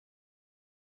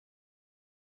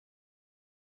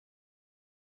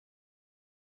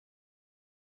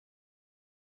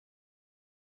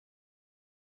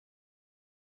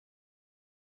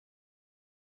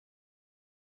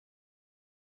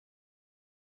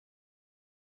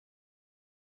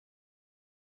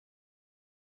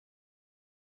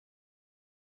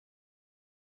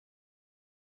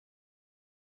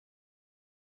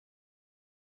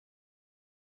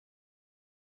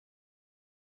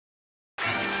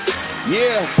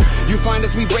Yeah, you find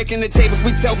us, we breaking the tables,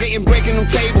 we tailgating, breaking them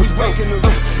tables.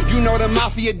 You know the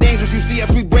mafia dangerous, you see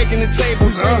us, we breaking the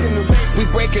tables. We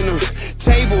breaking them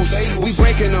tables, we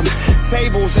breaking them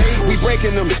tables, we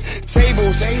breaking them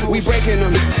tables, we breaking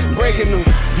them, breaking them.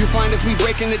 You find us, we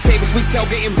breaking the tables, we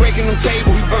tailgating, breaking them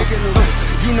tables.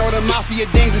 You know the mafia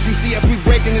dangerous, you see us, we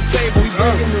breaking the tables.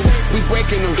 We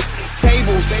breaking them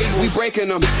tables, we breaking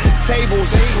them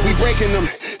tables, we breaking them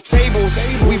tables,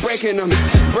 we breaking them,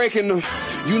 breaking them.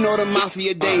 You know the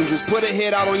mafia dangerous. Put a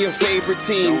hit out on your favorite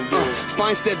team.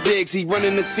 Fine Step Diggs, he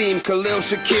running the seam. Khalil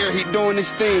Shakir, he doing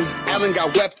his thing. Allen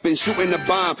got weapons, shooting the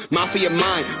bomb. Mafia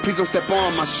mine, please don't step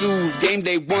on my shoes. Game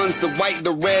day ones, the white,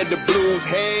 the red, the blues.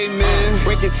 Hey man,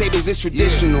 breaking tables is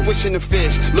traditional. Wishing the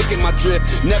fish, look at my drip.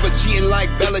 Never cheating like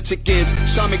Belichick is.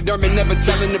 Sean McDermott never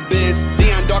telling the biz.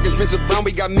 Deion Dawkins, Vincent Brown,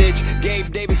 we got Mitch.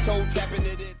 Gabe Davis, toe tapping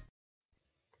it is.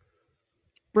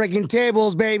 Breaking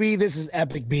tables, baby. This is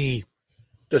Epic B.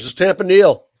 This is Tampa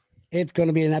Neal. It's going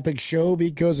to be an epic show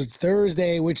because it's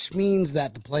Thursday, which means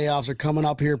that the playoffs are coming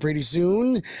up here pretty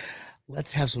soon.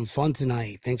 Let's have some fun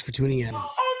tonight. Thanks for tuning in. Oh no!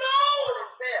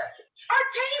 Our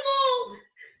table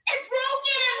is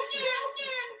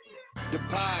broken! The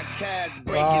podcast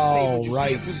breaking All tables. You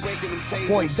right. see us, we breaking them tables.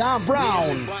 Boy, Don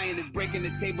Brown. Brian is breaking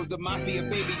the tables. The mafia,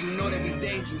 baby, you know that we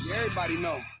dangerous. Everybody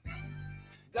know.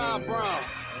 Don Brown.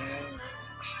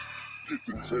 Get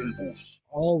the tables.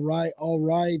 All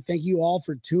right. Thank you all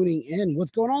for tuning in.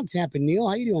 What's going on, Tampa Neal?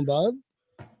 How you doing, bud?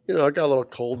 You know, I got a little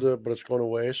cold, but it's going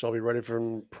away, so I'll be ready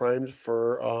for primed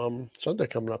for Sunday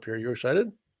coming up here. You excited?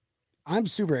 I'm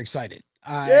super excited.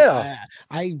 Yeah.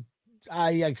 I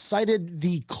excited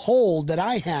the cold that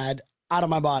I had out of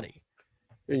my body.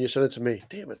 And you sent it to me.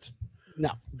 Damn it.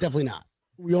 No, definitely not.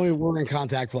 We only were in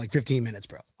contact for like 15 minutes,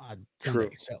 bro. Sunday,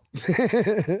 True. so.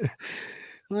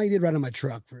 Well, you did ride on my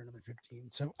truck for another 15.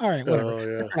 So, all right, whatever.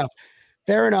 Oh, yeah.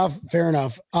 Fair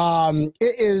enough.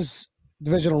 It is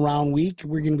divisional round week.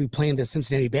 We're going to be playing the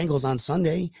Cincinnati Bengals on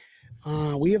Sunday.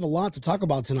 We have a lot to talk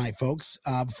about tonight, folks.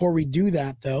 Before we do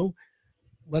that, though,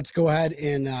 let's go ahead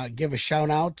and give a shout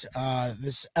out.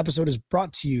 This episode is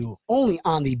brought to you only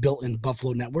on the Built-in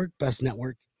Buffalo Network, best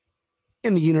network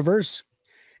in the universe.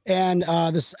 And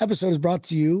this episode is brought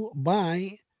to you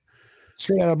by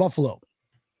Straight Outta Buffalo.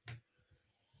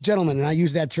 Gentlemen, and I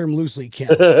use that term loosely, Kim.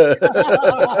 No,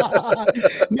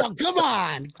 come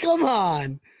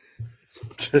on.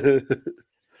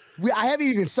 I haven't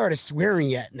even started swearing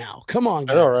yet now. Come on,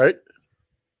 guys. All right.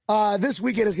 This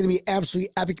weekend is going to be absolutely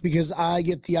epic because I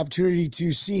get the opportunity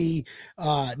to see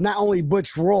not only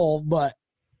Butch roll, but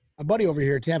my buddy over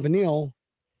here, Tampa Neal,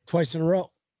 twice in a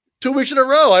row. 2 weeks in a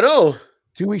row, I know.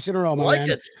 2 weeks in a row, my like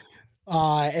man. It.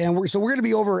 And we're going to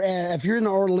be over if you're in the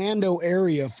Orlando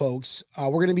area, folks,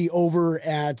 we're going to be over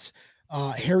at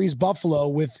Harry's Buffalo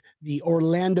with the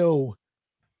Orlando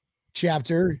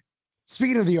chapter.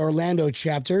 Speaking of the Orlando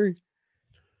chapter,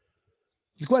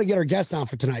 let's go ahead and get our guests on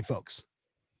for tonight, folks.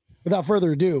 Without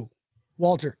further ado,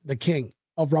 Walter, the king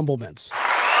of Rumblements.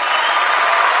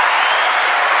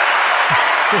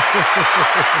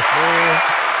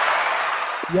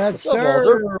 Yes,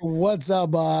 sir. What's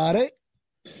up, buddy?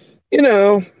 You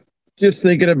know, just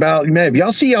thinking about, man, if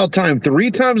y'all see y'all time 3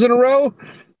 times in a row,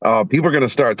 people are going to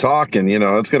start talking. You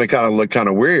know, it's going to kind of look kind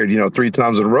of weird, 3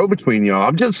 times in a row between y'all.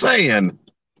 I'm just saying.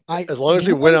 As long as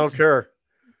we win, I don't care.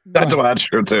 That's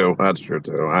true, too.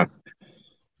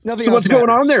 Nothing So what's going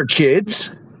on there, kids?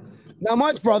 Not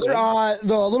much, brother.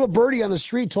 The little birdie on the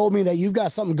street told me that you've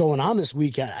got something going on this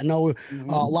weekend. I know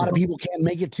a lot of people can't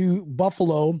make it to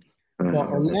Buffalo, but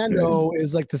Orlando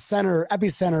is like the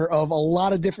epicenter of a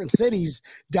lot of different cities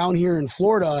down here in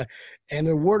Florida. And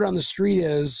the word on the street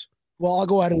is, well, I'll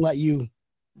go ahead and let you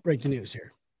break the news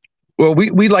here. Well,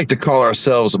 we like to call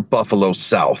ourselves Buffalo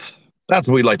South. That's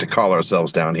what we like to call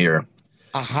ourselves down here.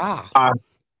 Aha.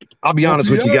 I'll be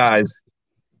honest with you guys.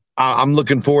 I'm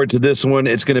looking forward to this one.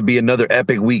 It's going to be another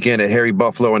epic weekend at Harry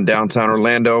Buffalo in downtown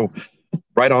Orlando,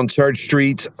 right on Church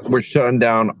Street. We're shutting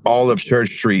down all of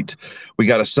Church Street. We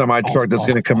got a semi truck that's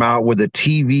going to come out with a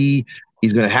TV.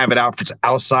 He's going to have it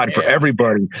outside for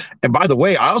everybody. And by the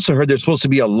way, I also heard there's supposed to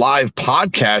be a live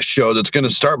podcast show that's going to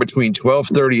start between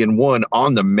 12:30 and 1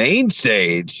 on the main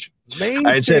stage.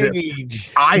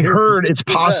 I heard it's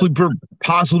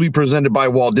possibly presented by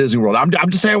Walt Disney World. I'm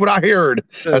just saying what I heard.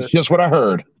 That's just what I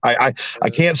heard. I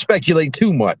can't speculate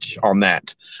too much on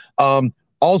that.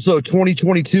 Also,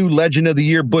 2022 Legend of the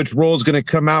Year Butch Roll is going to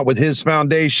come out with his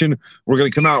foundation. We're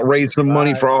going to come out, raise some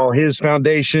money for all his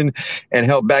foundation and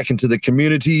help back into the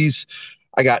communities.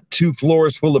 I got 2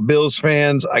 floors full of Bills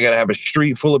fans. I got to have a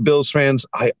street full of Bills fans.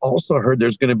 I also heard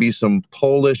there's going to be some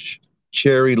Polish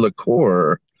cherry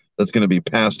liqueur that's going to be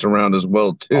passed around as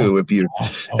well too. If you've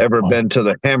ever been to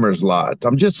the Hammers lot,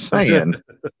 I'm just saying,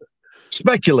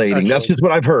 speculating. That's just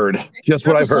what I've heard. Just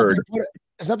what I've heard.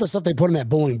 It's not the stuff they put in that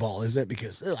bowling ball, is it?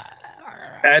 Because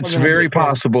that's very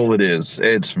possible. It is.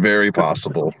 It's very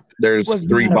possible. There's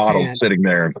 3 bottles sitting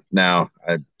there now.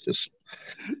 I just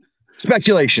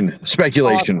speculation.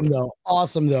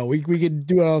 Awesome though. We could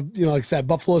do like I said,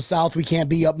 Buffalo South. We can't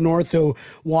be up north to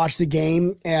watch the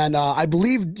game, and I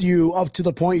believed you up to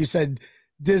the point you said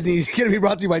Disney's going to be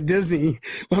brought to you by Disney.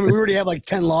 I mean, we already have like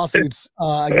 10 lawsuits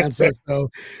against us. So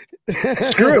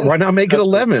screw it. Why not make it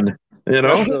 11? You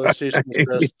know,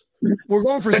 we're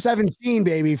going for 17,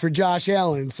 baby, for Josh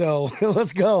Allen. So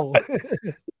let's go.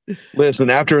 Listen,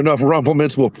 after enough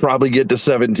rumplements, we'll probably get to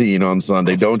 17 on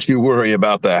Sunday. Don't you worry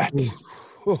about that.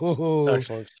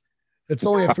 Excellent. It's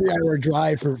only a 3-hour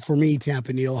drive for me,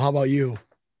 Tampa Neil. How about you?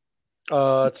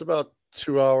 It's about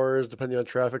 2 hours, depending on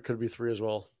traffic. Could be 3 as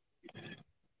well.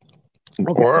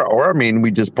 Okay. Or I mean,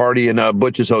 we just party in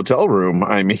Butch's hotel room.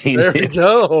 I mean, there we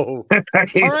go. All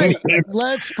right,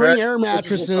 let's bring air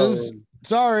mattresses.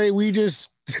 Sorry, we just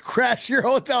crashed your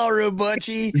hotel room,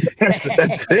 Butchie.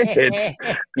 That's it.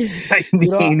 I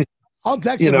mean, I'll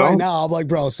text him right now. I'm like,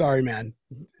 bro, sorry, man.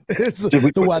 It's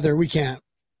the weather. We can't.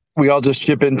 We all just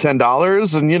chip in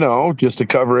 $10 and, just to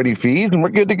cover any fees, and we're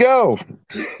good to go.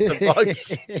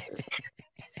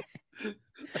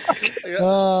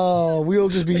 Oh, we'll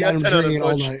just be drinking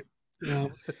all night.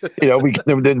 Yeah. We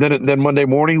then Monday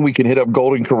morning we can hit up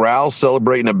Golden Corral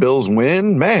celebrating a Bills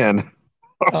win, man.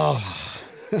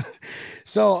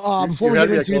 So before we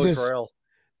get into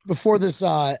this,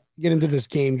 get into this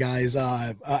game, guys,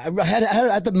 I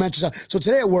had to mention. So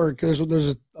today at work, there's I'm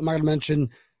not going to mention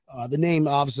the name,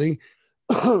 obviously.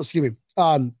 Excuse me.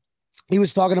 He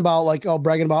was talking about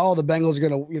bragging about the Bengals are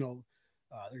going to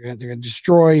they're gonna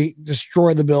destroy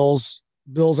the Bills.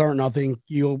 Bills aren't nothing.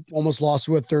 You almost lost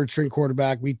to a third-string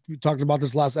quarterback. We talked about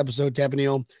this last episode, Tampa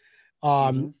Neil.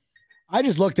 I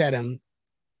just looked at him,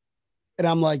 and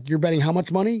I'm like, "You're betting how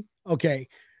much money? Okay,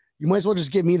 you might as well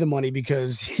just give me the money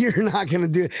because you're not gonna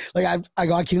do it." Like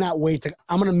I cannot wait.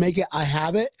 I'm gonna make it. I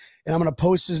have it, and I'm gonna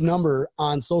post his number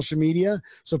on social media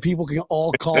so people can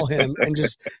all call him and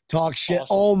just talk shit.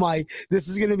 Awesome. Oh my, this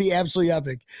is gonna be absolutely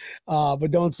epic.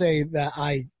 But don't say that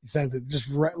I sent it. Just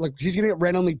he's gonna get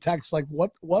randomly texts like,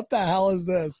 "What the hell is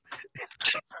this?"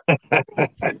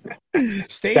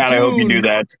 Stay tuned. I hope you do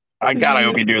that. I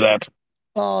hope you do that.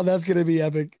 Oh, that's gonna be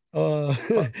epic. And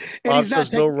he's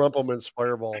not no Rumpleman's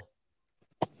Fireball.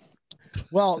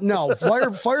 Well, no,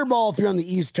 Fireball if you're on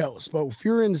the East Coast, but if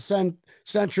you're in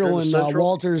Central and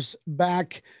Walter's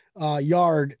back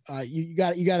yard, you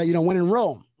got to when in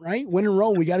Rome, right? When in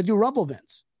Rome, we got to do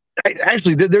Rumplements.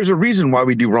 Actually, there's a reason why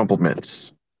we do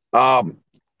Rumplements.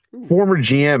 Former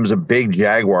GM's a big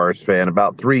Jaguars fan.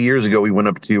 About 3 years ago, we went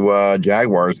up to a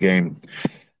Jaguars game.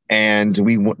 And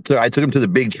I took him to the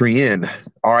Big Tree Inn.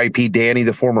 R.I.P. Danny,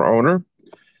 the former owner.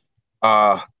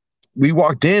 We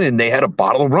walked in and they had a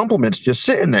bottle of Rumplements just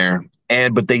sitting there.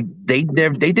 But they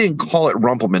didn't call it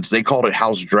Rumplements. They called it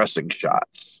house dressing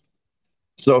shots.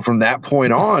 So from that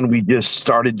point on, we just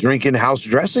started drinking house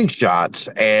dressing shots,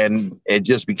 and it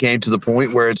just became to the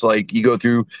point where it's like you go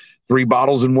through 3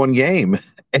 bottles in one game.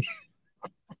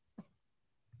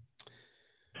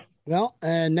 Well,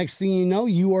 and next thing you know,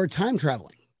 you are time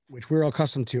traveling, which we're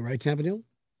accustomed to, right, Tampa Neil?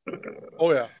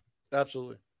 Oh, yeah,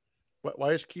 absolutely.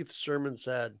 Why is Keith Sermon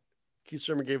sad? Keith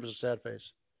Sermon gave us a sad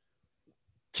face.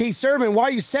 Keith Sermon, why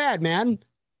are you sad, man?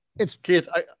 It's Keith,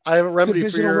 I have a remedy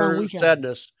for your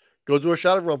sadness. Go do a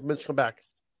shot of Rumplements, come back.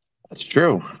 That's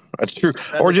true.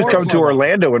 Or just come to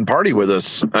Orlando and party with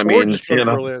us. I mean,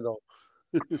 Orlando.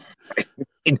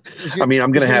 I mean,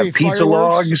 I'm going to have pizza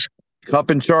logs,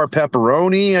 cup and char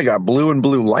pepperoni. I got blue and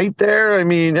blue light there. I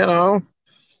mean,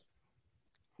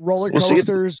 roller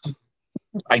coasters.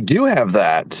 I do have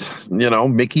that.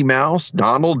 Mickey Mouse,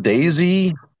 Donald,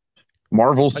 Daisy,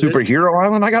 Marvel Superhero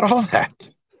Island. I got all that.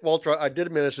 Walter, I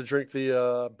did manage to drink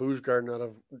the booze garden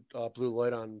out of blue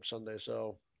light on Sunday.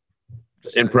 So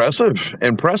impressive.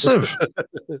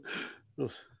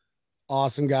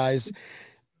 Awesome, guys.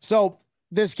 So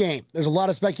this game, there's a lot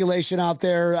of speculation out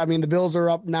there. I mean, the Bills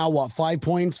are up now, 5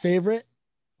 points favorite,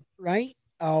 right?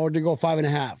 Or to go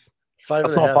 5.5?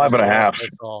 5.5.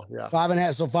 5.5. Yeah.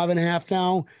 5.5. So 5.5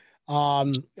 now.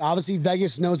 Obviously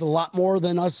Vegas knows a lot more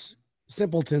than us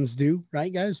simpletons do,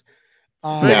 right, guys?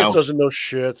 Vegas doesn't know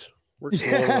shit. We're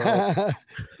cool.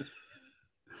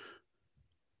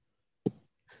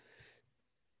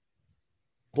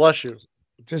 Bless you.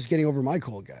 Just getting over my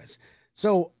cold, guys.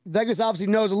 So Vegas obviously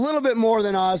knows a little bit more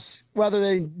than us, whether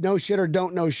they know shit or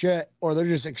don't know shit, or they're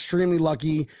just extremely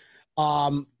lucky.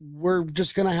 We're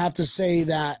just going to have to say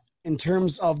that in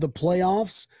terms of the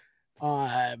playoffs,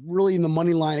 really in the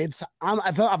money line, if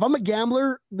I'm a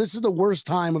gambler, this is the worst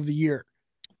time of the year.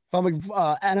 If I'm an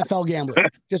NFL gambler,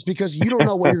 just because you don't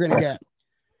know what you're going to get.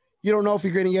 You don't know if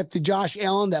you're going to get the Josh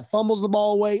Allen that fumbles the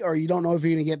ball away, or you don't know if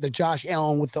you're going to get the Josh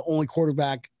Allen with the only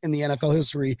quarterback in the NFL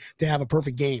history to have a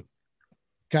perfect game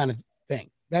kind of thing.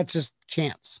 That's just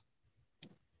chance.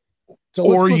 So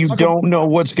or you don't know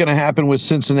what's going to happen with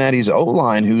Cincinnati's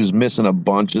O-line, who's missing a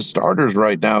bunch of starters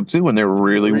right now, too, and they're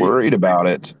really worried about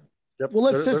it. Yep. Well,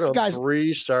 let's just, guys.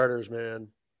 3 starters, man.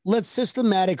 Let's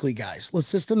systematically go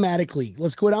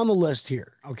down the list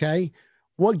here, okay?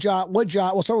 We'll start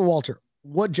with Walter.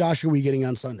 What Josh are we getting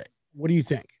on Sunday? What do you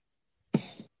think?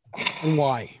 And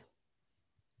why?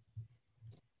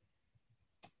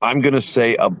 I'm going to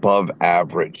say above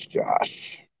average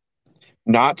Josh,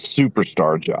 not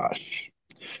superstar Josh.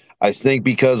 I think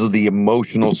because of the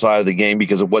emotional side of the game,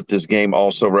 because of what this game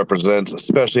also represents,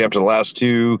 especially after the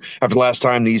last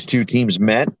time these two teams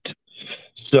met.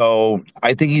 So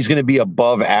I think he's going to be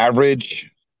above average.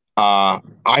 I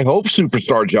hope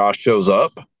superstar Josh shows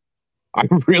up. I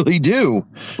really do.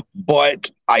 But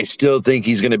I still think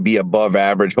he's going to be above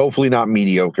average. Hopefully not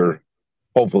mediocre.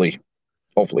 Hopefully.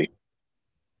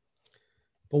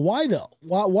 But why though?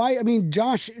 Why? I mean,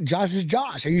 Josh is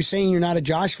Josh. Are you saying you're not a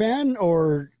Josh fan,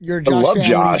 or you're a Josh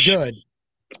fan when he's good?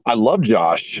 I love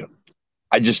Josh.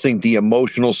 I just think the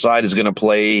emotional side is going to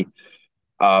play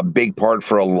a big part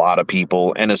for a lot of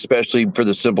people, and especially for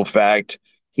the simple fact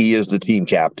he is the team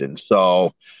captain.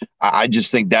 So I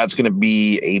just think that's going to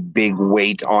be a big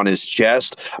weight on his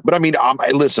chest. But I mean,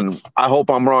 listen, I hope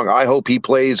I'm wrong. I hope he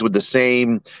plays with the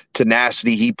same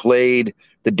tenacity he played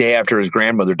the day after his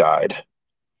grandmother died.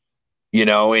 You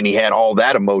know, and he had all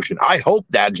that emotion. I hope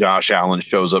that Josh Allen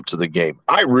shows up to the game.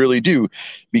 I really do,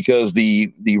 because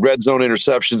the red zone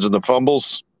interceptions and the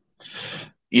fumbles,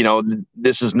 you know,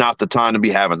 this is not the time to be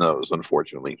having those,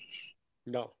 unfortunately.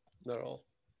 No, not at all.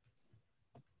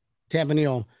 Tampa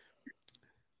Neal,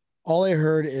 all I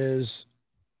heard is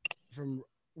from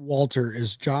Walter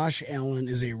is Josh Allen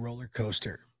is a roller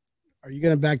coaster. Are you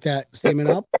going to back that statement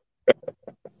up?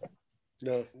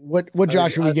 No. What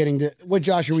Josh are we getting? What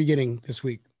Josh are we getting this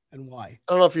week, and why?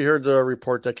 I don't know if you heard the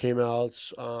report that came out.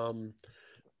 Von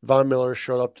Miller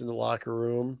showed up in the locker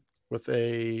room with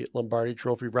a Lombardi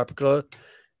Trophy replica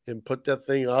and put that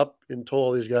thing up and told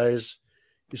all these guys,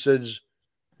 he says,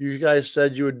 "You guys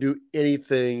said you would do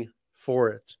anything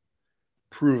for it.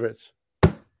 Prove it."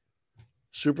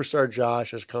 Superstar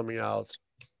Josh is coming out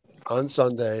on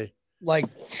Sunday. Like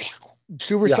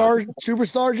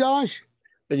superstar Josh.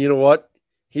 And you know what?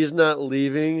 He's not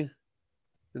leaving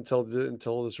until the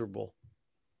Super Bowl.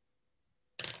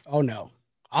 Oh no.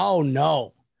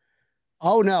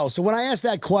 So when I asked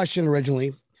that question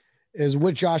originally, is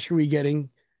what Josh are we getting?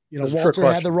 You know,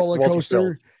 Walter had the roller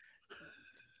coaster.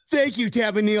 Thank you,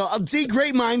 Tampa Neal. See,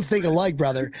 great minds think alike,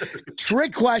 brother.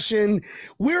 Trick question.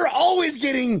 We're always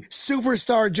getting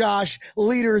superstar Josh,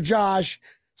 leader Josh.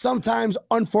 Sometimes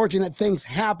unfortunate things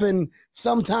happen.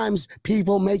 Sometimes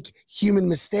people make human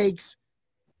mistakes.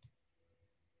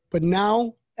 But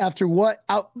now, after what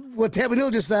Tampa Neal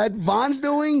just said, Von's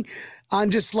doing, I'm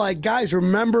just like, guys,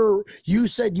 remember you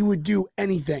said you would do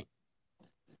anything.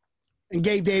 And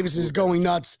Gabe Davis is going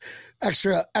nuts,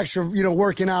 extra,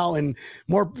 working out and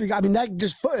more. I mean, that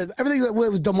just everything that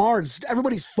was DeMar,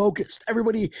 everybody's focused.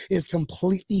 Everybody is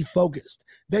completely focused.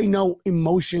 They know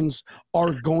emotions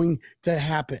are going to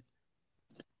happen.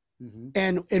 Mm-hmm.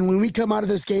 And when we come out of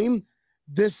this game,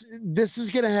 this is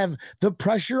going to have the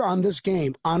pressure on this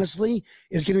game, honestly,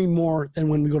 is going to be more than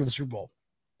when we go to the Super Bowl.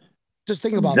 Just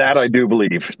think about that. This. I do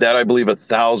believe that. I believe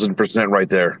 1,000% right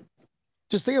there.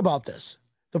 Just think about this.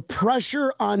 The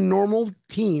pressure on normal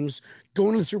teams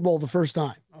going to the Super Bowl the first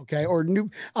time, okay? Or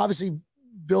obviously,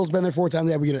 Bill's been there 4 times.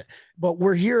 Yeah, we get it. But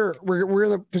we're here. We're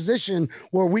in a position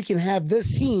where we can have this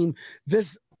team,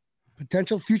 this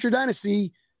potential future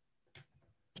dynasty,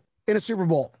 in a Super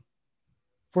Bowl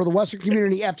for the Western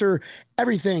community after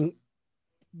everything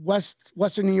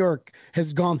Western New York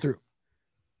has gone through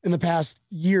in the past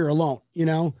year alone, you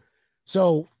know?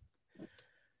 So,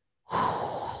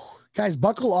 guys,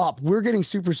 buckle up. We're getting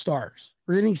superstars.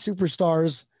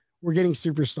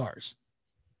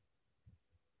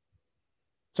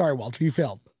 Sorry, Walter, you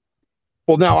failed.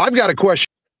 Well, now I've got a question.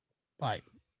 Bye.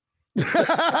 just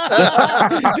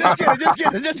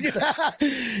kidding.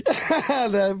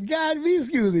 God, be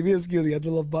excuse me. I have the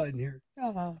little button here.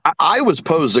 I was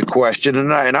posed a question,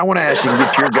 and I want to ask you to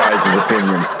get your guys'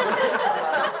 opinion.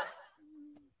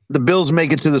 the Bills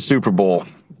make it to the Super Bowl.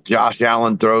 Josh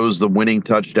Allen throws the winning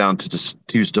touchdown to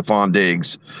Stephon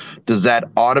Diggs. Does that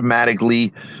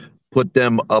automatically put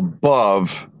them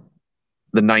above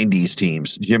the 90s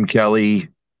teams, Jim Kelly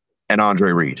and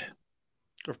Andre Reed?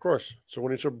 Of course. So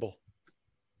winning Super Bowl.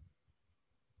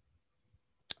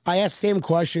 I asked the same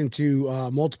question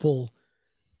to multiple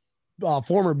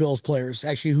former Bills players,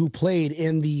 actually, who played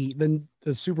in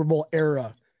the Super Bowl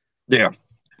era. Yeah.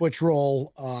 Butch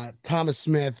Roll, Thomas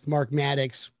Smith, Mark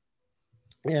Maddox.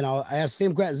 And I asked the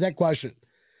same exact question.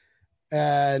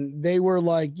 And they were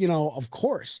like, of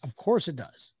course it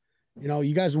does.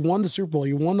 You guys won the Super Bowl.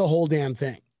 You won the whole damn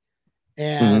thing.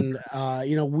 And,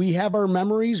 we have our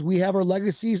memories, we have our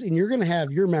legacies, and you're going to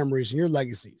have your memories and your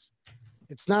legacies.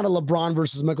 It's not a LeBron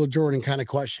versus Michael Jordan kind of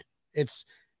question. It's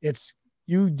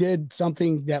you did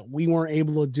something that we weren't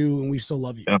able to do, and we still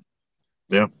love you.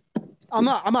 Yeah. I'm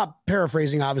not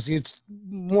paraphrasing, obviously. It's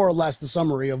more or less the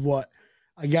summary of what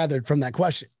I gathered from that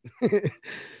question.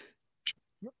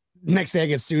 Next day I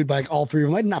get sued by all three of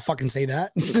them. I did not fucking say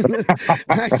that.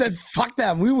 I said, fuck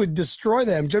them. We would destroy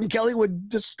them. Jim Kelly would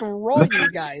destroy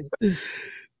these guys.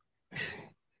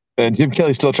 And Jim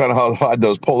Kelly's still trying to hide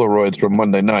those Polaroids from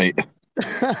Monday night.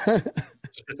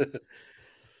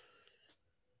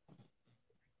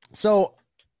 So,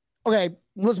 okay,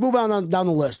 let's move on down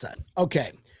the list then.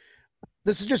 Okay.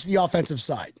 This is just the offensive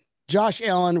side. Josh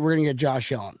Allen, we're going to get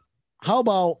Josh Allen. How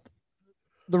about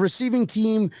the receiving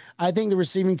team? I think the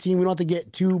receiving team, we don't have to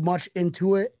get too much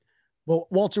into it.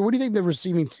 But Walter, what do you think the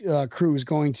receiving crew is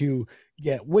going to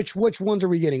get? Which ones are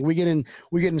we getting? We getting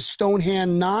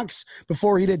Stonehand Knox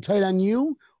before he did tight end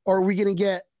you, or are we going to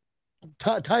get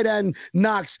tight end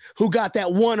Knox who got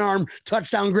that one arm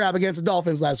touchdown grab against the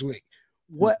Dolphins last week?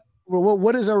 What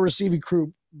is our receiving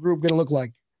group going to look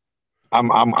like?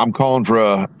 I'm calling for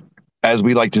a, as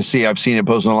we like to see, I've seen it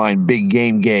posted online, big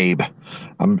game Gabe.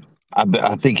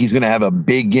 I think he's going to have a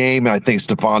big game, and I think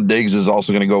Stephon Diggs is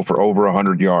also going to go for over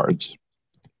 100 yards.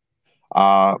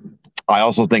 I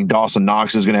also think Dawson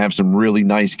Knox is going to have some really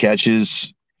nice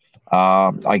catches.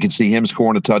 I could see him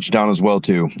scoring a touchdown as well,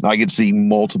 too. I could see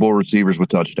multiple receivers with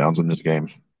touchdowns in this game.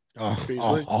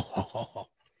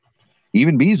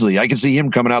 Even Beasley, I could see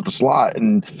him coming out the slot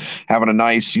and having a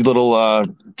nice little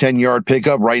 10-yard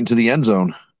pickup right into the end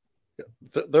zone.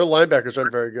 Their linebackers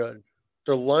aren't very good.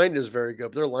 Their line is very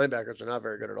good, but their linebackers are not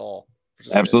very good at all.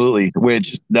 Absolutely,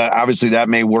 which obviously that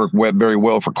may work very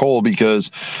well for Cole, because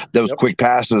those quick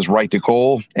passes right to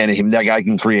Cole, and that guy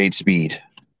can create speed.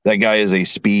 That guy is a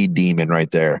speed demon right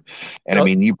there. And I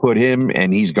mean, you put him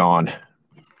and he's gone.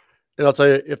 And I'll tell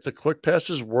you, if the quick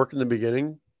passes work in the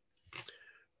beginning,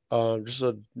 just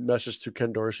a message to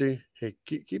Ken Dorsey: hey,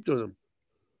 keep doing them.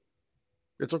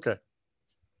 It's okay.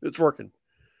 It's working.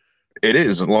 It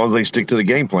is, as long as they stick to the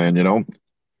game plan,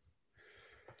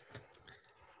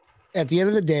 At the end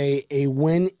of the day, a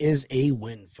win is a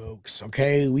win, folks.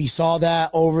 Okay. We saw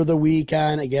that over the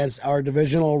weekend against our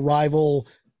divisional rival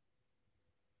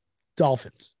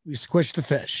Dolphins. We squished the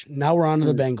fish. Now we're on to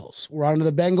the Bengals. We're on to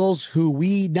the Bengals, who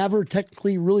we never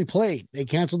technically really played. They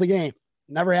canceled the game.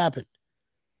 Never happened.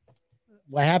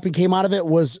 What happened came out of it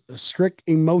was strict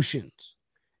emotions.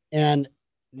 And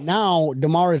now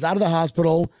DeMar is out of the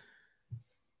hospital.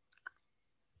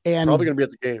 And probably going to be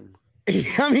at the game.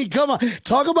 I mean, come on.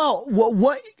 Talk about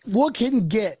what can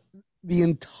get the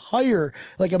entire,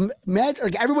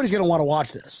 imagine, everybody's going to want to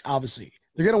watch this, obviously.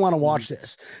 They're going to want to watch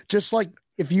this. Just like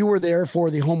if you were there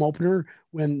for the home opener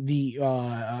when the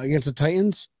against the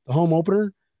Titans, the home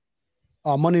opener,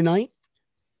 Monday night.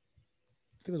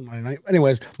 I think it was Monday night.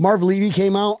 Anyways, Marv Levy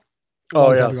came out.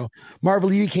 Time ago. Marv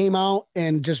Levy came out,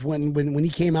 and just when he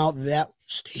came out, that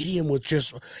stadium was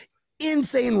just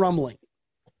insane rumbling.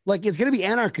 Like, it's going to be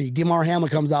anarchy. DeMar Hamlin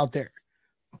comes out there.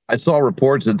 I saw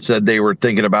reports that said they were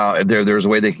thinking about if there's a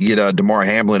way they could get DeMar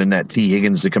Hamlin and that T.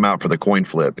 Higgins to come out for the coin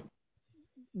flip.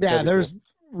 Yeah, there's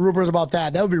rumors about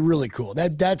that. That would be really cool.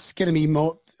 That's going to be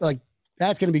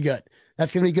that's going to be good.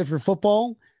 That's going to be good for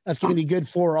football. That's going to be good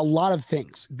for a lot of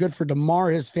things. Good for DeMar,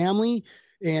 his family,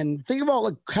 and think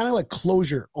about kind of like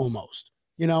closure almost.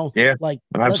 Yeah,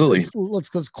 absolutely. Let's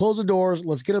close the doors.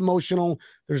 Let's get emotional.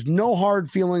 There's no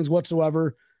hard feelings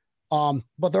whatsoever.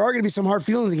 But there are going to be some hard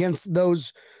feelings against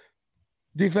those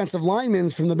defensive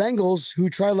linemen from the Bengals who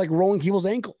try rolling people's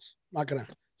ankles. Not going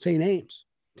to say names.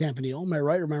 Campanile, am I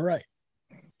right or am I right?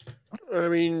 I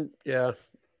mean, yeah,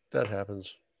 that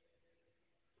happens.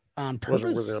 On purpose?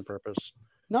 Wasn't really on purpose.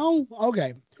 No?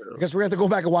 Okay. I guess we're going to have to go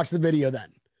back and watch the video then.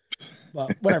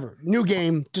 But whatever. New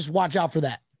game. Just watch out for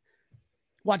that.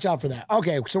 Watch out for that.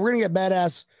 Okay, so we're going to get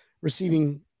badass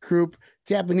receiving group.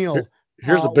 Campanile.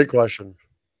 Here's the big question.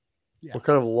 Yeah. What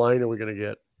kind of line are we going to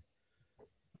get?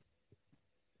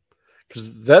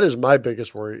 Because that is my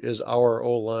biggest worry is our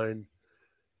O-line.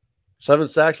 7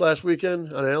 sacks last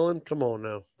weekend on Allen? Come on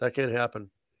now. That can't happen.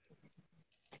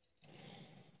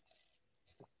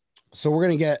 So we're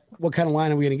going to get, what kind of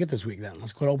line are we going to get this week then?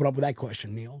 Let's go open up with that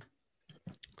question, Neil.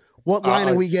 What line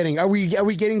are we getting? Are we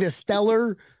getting the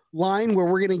stellar line where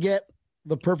we're going to get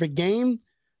the perfect game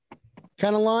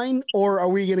kind of line? Or are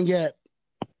we going to get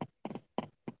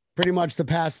pretty much the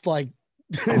past 7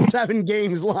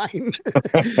 games line?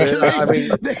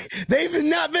 They've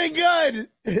not been good.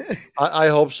 I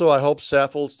hope so. I hope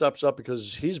Saffold steps up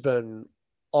because he's been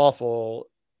awful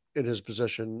in his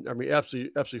position. I mean,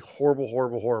 absolutely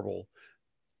horrible.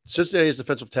 Cincinnati's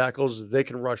defensive tackles, they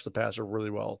can rush the passer really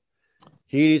well.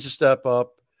 He needs to step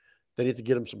up. They need to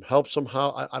get him some help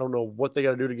somehow. I don't know what they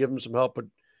got to do to give him some help, but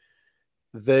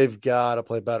they've got to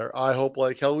play better. I hope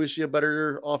like hell we see a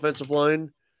better offensive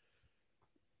line.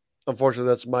 Unfortunately,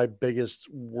 that's my biggest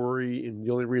worry and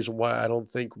the only reason why I don't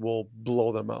think we'll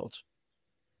blow them out.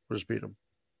 We'll just beat them.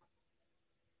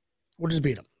 We'll just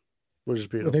beat them.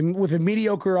 With a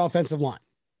mediocre offensive line.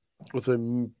 With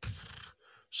a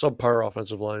subpar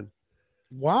offensive line.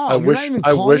 Wow. I wish we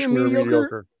were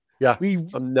mediocre. Yeah.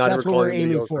 I'm not that's what we're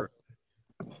aiming mediocre. For.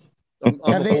 I'm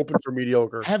hoping for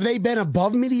mediocre. Have they been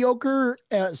above mediocre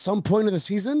at some point of the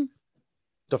season?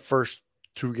 The first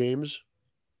 2 games.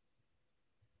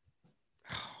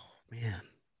 Oh man.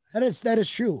 That is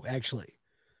true, actually.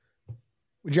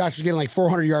 Josh was getting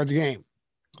 400 yards a game.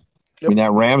 Yep. In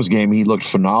that Rams game, he looked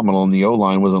phenomenal, and the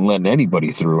O-line wasn't letting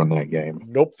anybody through in that game.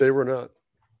 Nope, they were not.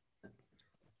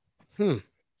 I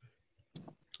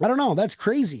don't know. That's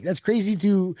crazy. That's crazy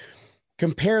to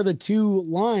compare the 2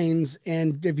 lines.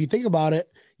 And if you think about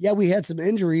it, yeah, we had some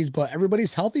injuries, but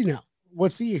everybody's healthy now.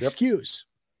 What's the excuse?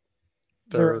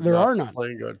 There are none.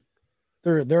 Playing good.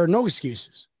 There are no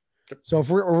excuses. So if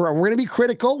we're going to be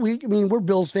critical, we're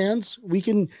Bills fans. We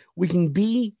can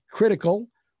be critical.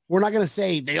 We're not going to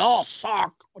say they all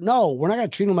suck. No, we're not going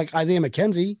to treat them like Isaiah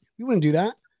McKenzie. We wouldn't do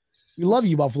that. We love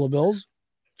you, Buffalo Bills.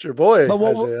 It's your boy,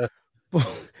 Isaiah.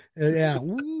 Yeah.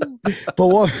 But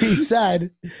what he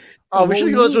said. We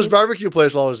should go to his barbecue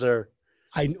place while I was there.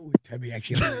 I know. I mean,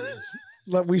 actually,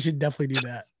 we should definitely do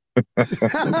that.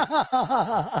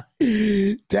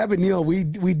 Tab and Neil, we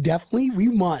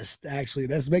must actually.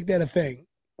 Let's make that a thing.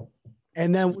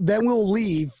 And then we'll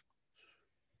leave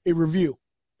a review.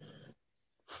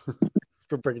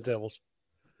 From Breaking Tables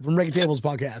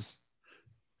podcast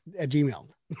at Gmail.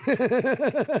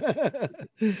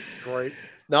 Great.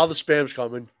 Now the spam's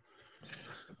coming.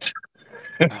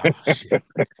 Oh, shit.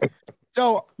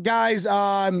 So guys,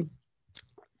 3:00,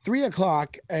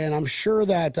 and I'm sure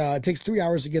that it takes 3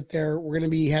 hours to get there. We're going to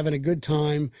be having a good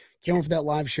time. Can't wait for that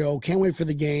live show. Can't wait for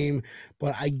the game.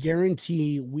 But I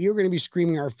guarantee we are going to be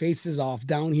screaming our faces off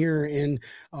down here in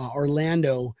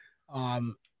Orlando.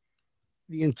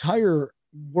 The entire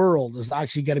world is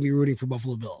actually going to be rooting for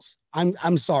Buffalo Bills.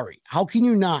 I'm sorry. How can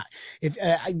you not? If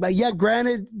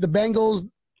granted, the Bengals,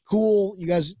 cool. You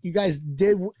guys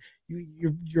did.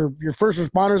 Your first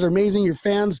responders are amazing. Your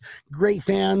fans, great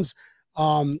fans.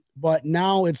 But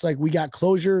now it's like we got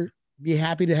closure. Be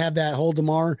happy to have that whole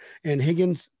DeMar and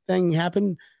Higgins thing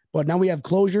happen. But now we have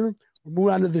closure. We're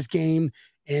moving on to this game,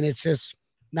 and it's just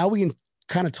now we can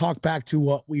kind of talk back to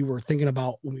what we were thinking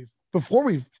about before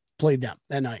we played them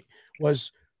that night.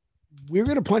 Was we're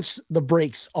going to punch the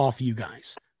brakes off you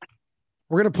guys.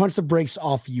 We're going to punch the brakes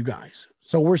off you guys.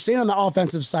 So we're staying on the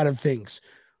offensive side of things.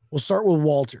 We'll start with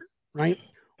Walter, right?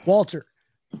 Walter,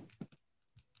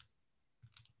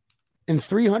 in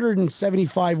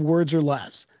 375 words or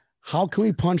less, how can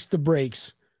we punch the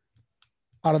brakes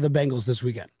out of the Bengals this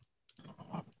weekend?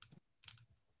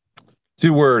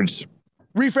 2 words.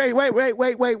 Rephrase. Wait.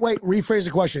 Rephrase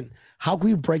the question. How can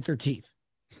we break their teeth?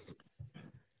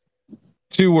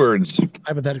 2 words.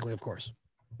 Hypothetically, of course.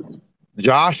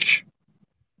 Josh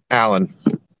Allen.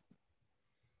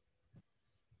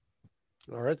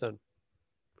 All right, then.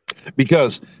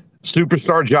 Because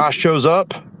superstar Josh shows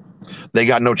up, they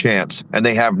got no chance, and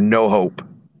they have no hope.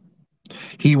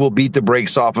 He will beat the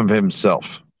brakes off of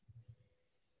himself.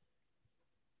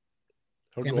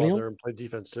 He'll go out there and play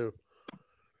defense, too.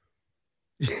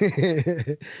 He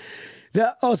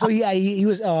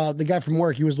was the guy from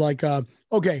work. He was like,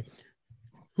 okay,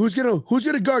 who's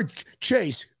gonna guard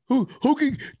Chase? Who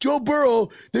can Joe Burrow?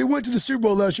 They went to the Super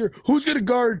Bowl last year. Who's gonna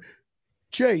guard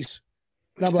Chase?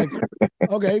 And I'm like,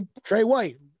 okay, Trey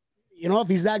White. You know, if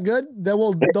he's that good, then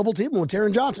we'll double team him with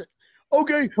Taron Johnson.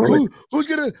 Okay, who's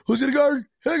gonna guard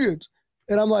Higgins?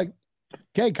 And I'm like,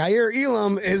 okay, Kaiir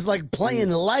Elam is like playing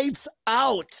lights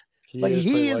out.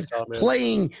 He is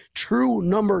playing true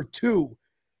number two.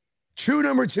 True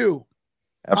number two.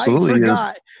 Absolutely. I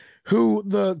forgot who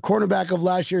the cornerback of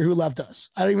last year who left us.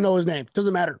 I don't even know his name.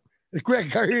 Doesn't matter. It's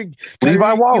Greg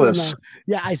Levi Wallace.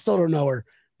 Yeah, I still don't know her,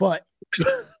 but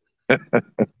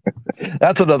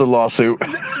that's another lawsuit.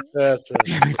 That's it.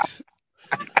 Damn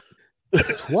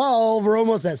it. 12. We're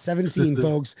almost at 17,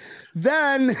 folks.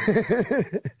 Then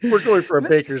we're going for a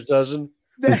baker's dozen.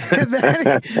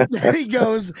 then he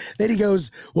goes,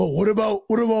 well, what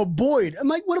about Boyd? I'm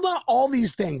like, what about all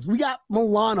these things? We got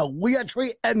Milano, we got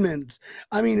Trey Edmonds.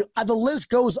 I mean, the list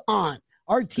goes on.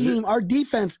 Our team, our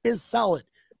defense is solid.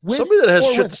 Somebody that has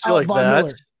shit to say like that,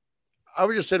 Miller. I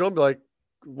would just say to him, be like,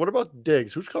 what about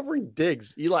Diggs? Who's covering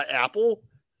Diggs? Eli Apple?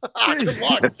 Good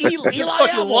luck. Eli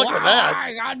Apple. Luck at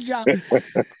that.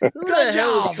 Who the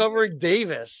hell job. is covering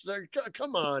Davis?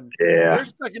 Come on. Yeah. Their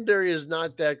secondary is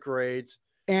not that great.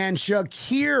 And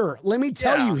Shakir, let me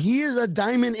tell you, he is a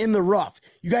diamond in the rough.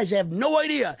 You guys have no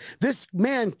idea. This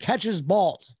man catches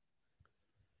balls.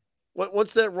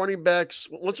 Once the running backs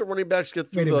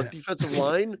get through the defensive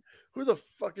line, who the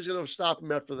fuck is going to stop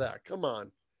him after that? Come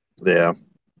on. Yeah.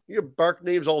 You can bark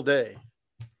names all day.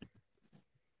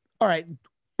 All right.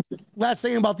 Last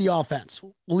thing about the offense.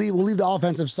 We'll leave the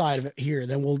offensive side of it here.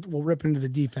 Then we'll rip into the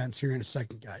defense here in a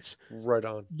second, guys. Right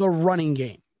on. The running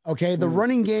game. Okay. The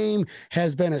running game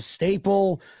has been a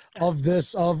staple of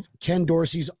Ken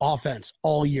Dorsey's offense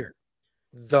all year.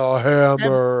 The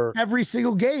hammer. Every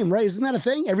single game, right? Isn't that a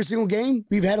thing? Every single game,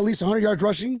 we've had at least 100 yards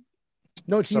rushing.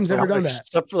 No team's ever done that.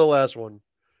 Except for the last one.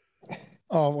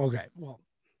 Oh, okay. Well,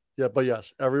 yeah, but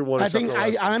yes, everyone.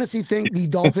 I honestly think the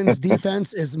Dolphins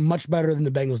defense is much better than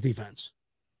the Bengals defense.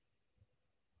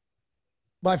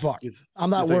 By far. I'm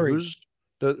not worried.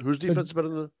 Whose defense is better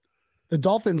than the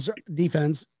Dolphins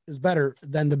defense is better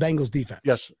than the Bengals defense.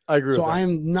 Yes, I agree. So I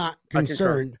am not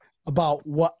concerned about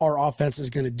what our offense is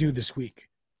going to do this week.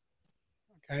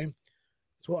 Okay.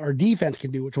 That's what our defense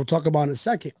can do, which we'll talk about in a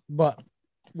second. But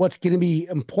what's going to be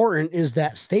important is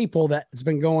that staple that's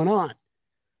been going on.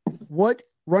 What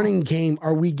running game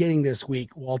are we getting this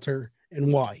week, Walter,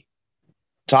 and why?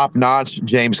 Top notch,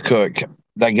 James Cook.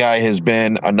 That guy has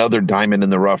been another diamond in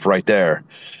the rough right there.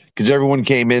 Because everyone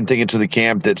came in thinking to the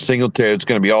camp that Singletary, it's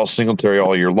going to be all Singletary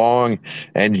all year long.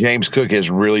 And James Cook has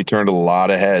really turned a lot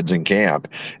of heads in camp.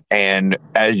 And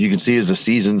as you can see, as the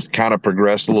season's kind of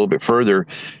progressed a little bit further,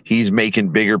 he's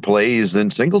making bigger plays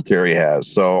than Singletary has.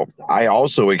 So I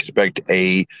also expect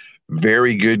a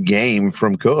very good game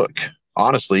from Cook,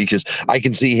 honestly, because I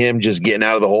can see him just getting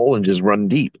out of the hole and just running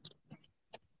deep.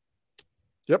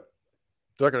 Yep.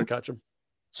 They're not going to catch him.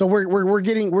 So we're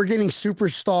getting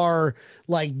superstar,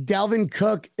 like Dalvin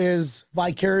Cook is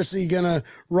vicariously gonna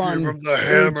run from the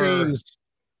hammer. James.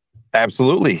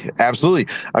 Absolutely.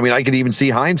 I mean, I could even see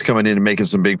Hines coming in and making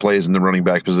some big plays in the running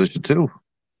back position too.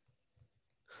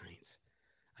 Hines,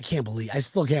 I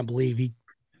still can't believe he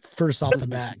first off the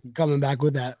bat coming back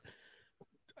with that.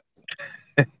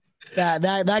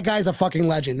 That guy's a fucking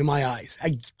legend in my eyes.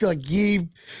 I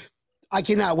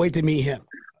cannot wait to meet him.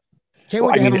 Can't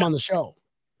wait to have him on the show.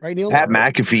 Right, Neil? Pat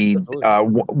McAfee,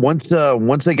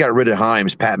 once they got rid of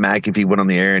Himes, Pat McAfee went on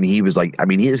the air and he was like, I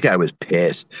mean, this guy was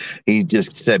pissed. He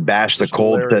just said, bash the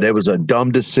Colts, that it was a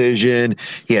dumb decision.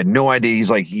 He had no idea. He's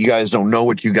like, you guys don't know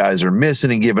what you guys are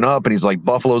missing and giving up. And he's like,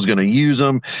 Buffalo's going to use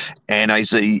them. And I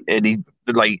say, and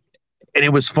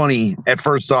it was funny at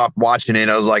first off watching it.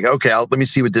 I was like, okay, let me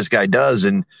see what this guy does.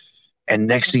 And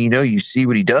next thing you know, you see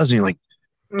what he does and you're like,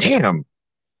 damn,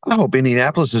 I hope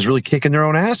Indianapolis is really kicking their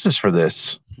own asses for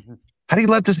this. How do you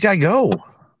let this guy go?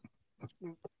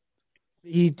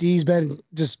 He's been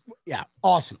just,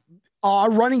 awesome. Our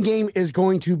running game is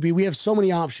going to be, we have so many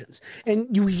options. And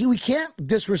we can't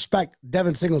disrespect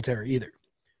Devin Singletary either.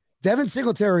 Devin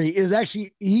Singletary is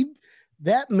actually,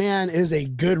 that man is a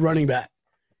good running back.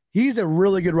 He's a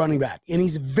really good running back, and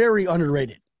he's very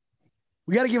underrated.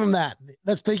 We got to give him that.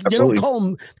 They don't call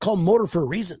him motor for a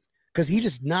reason, because he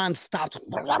just nonstop,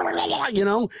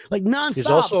 like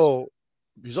nonstop.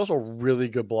 He's also a really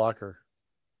good blocker.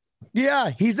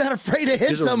 Yeah, he's not afraid to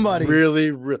hit somebody.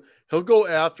 He'll go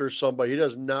after somebody. He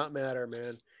does not matter,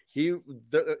 man.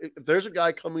 If there's a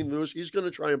guy coming loose, he's going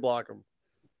to try and block him.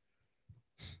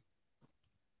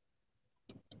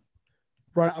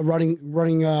 Running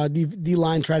D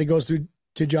line, try to go through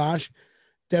to Josh.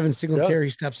 Devin Singletary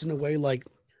steps in the way, like,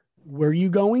 where are you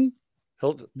going?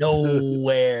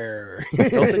 Nowhere.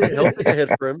 He'll take a hit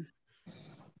for him.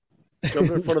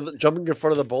 Jumping in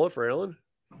front of the bullet for Allen.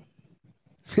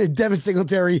 Devin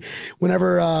Singletary,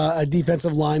 whenever a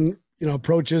defensive line,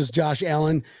 approaches Josh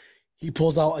Allen, he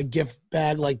pulls out a gift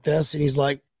bag like this, and he's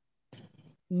like,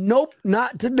 Nope,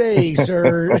 not today,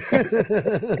 sir.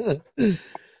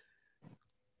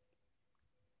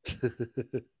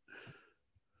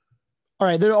 All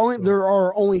right, there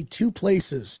are only two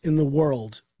places in the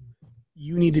world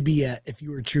you need to be at if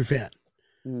you were a true fan.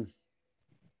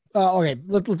 Okay,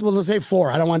 let's say four.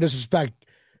 I don't want to disrespect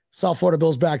South Florida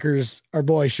Bills backers, our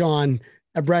boy Sean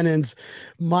at Brennan's,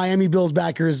 Miami Bills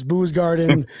backers, Booze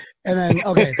Garden, and then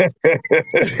okay.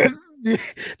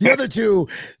 the other two,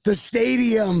 the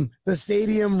stadium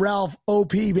Ralph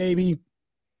OP baby,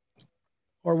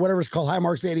 or whatever it's called,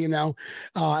 Highmark Stadium now,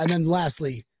 and then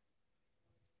lastly,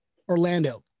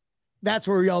 Orlando. That's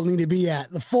where y'all need to be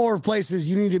at. The four places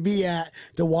you need to be at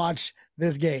to watch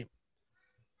this game.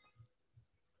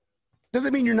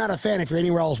 Doesn't mean you're not a fan if you're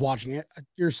anywhere else watching it.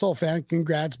 You're still a fan.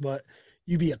 Congrats, but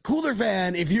you'd be a cooler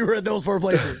fan if you were at those four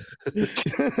places.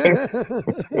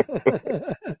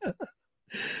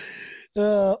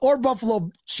 Or Buffalo,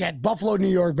 New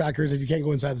York backers if you can't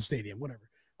go inside the stadium, whatever.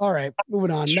 All right, moving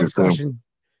on. Next question.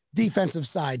 Defensive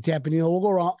side, Tampanilo. We'll go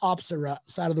around opposite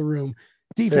side of the room.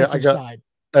 Defensive side.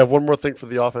 I have one more thing for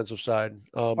the offensive side.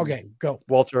 Okay, go.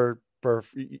 Walter,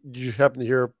 did you happen to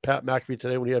hear Pat McAfee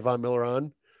today when he had Von Miller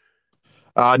on?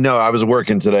 No, I was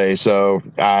working today, so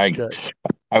I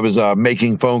was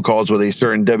making phone calls with a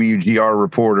certain WGR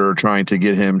reporter trying to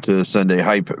get him to send a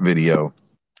hype video.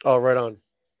 Oh, right on.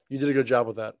 You did a good job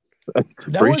with that.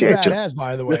 That was badass,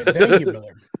 by the way. Thank you,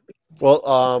 brother.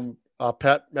 Well,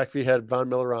 Pat McAfee had Von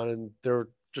Miller on, and they were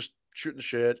just shooting the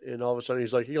shit. And all of a sudden,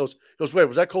 he goes, wait,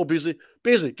 was that Cole Beasley?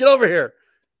 Beasley, get over here.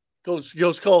 He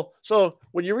goes, Cole. So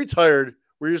when you retired,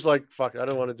 were you just like, fuck, I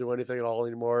don't want to do anything at all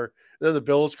anymore? And then the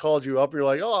Bills called you up, and you're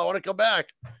like, oh, I want to come back.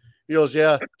 He goes,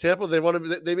 yeah, Tampa.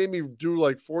 They made me do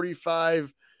like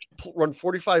 45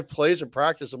 plays in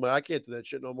practice. I'm like, I can't do that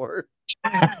shit no more.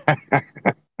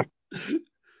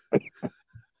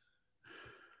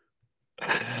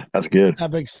 That's good.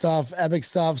 Epic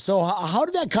stuff. So how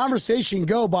did that conversation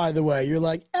go, by the way? You're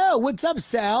like, oh, what's up,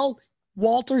 Sal?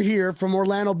 Walter here from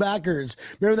Orlando Backers.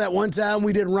 Remember that one time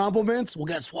we did Rumblements? Well,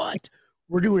 guess what?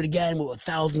 We're doing it again with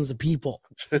thousands of people.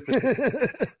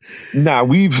 Nah,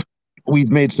 we've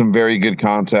made some very good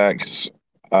contacts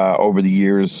over the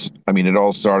years. I mean, it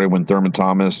all started when Thurman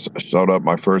Thomas showed up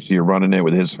my first year running it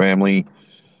with his family.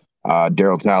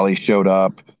 Daryl Talley showed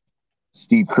up.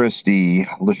 Steve Christie,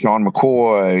 LaShawn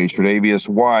McCoy, Tre'Davious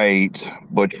White,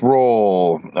 Butch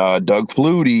Roll, Doug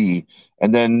Flutie,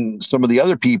 and then some of the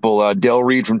other people, Del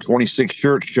Reed from 26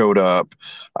 Shirts showed up.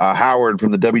 Howard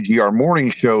from the WGR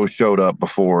Morning Show showed up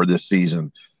before this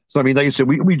season. So, I mean, like I said,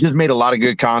 we just made a lot of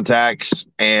good contacts.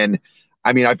 And,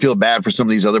 I mean, I feel bad for some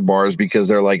of these other bars because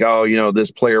they're like, oh, you know,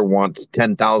 this player wants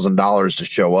 $10,000 to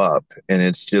show up. And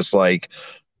it's just like,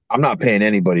 I'm not paying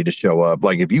anybody to show up.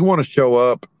 Like, if you want to show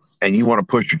up and you want to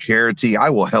push your charity,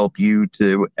 I will help you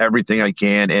to everything I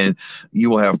can, and you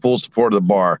will have full support of the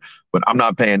bar. But I'm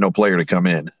not paying no player to come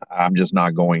in. I'm just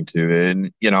not going to.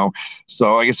 And, you know,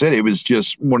 so like I said, it was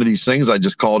just one of these things. I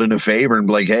just called in a favor and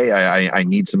be like, hey, I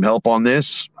need some help on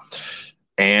this,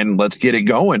 and let's get it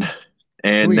going.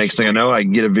 And next thing I know, I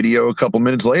can get a video a couple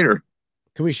minutes later.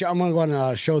 Can we show? I'm going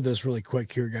to show this really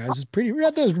quick here, guys. It's pretty. I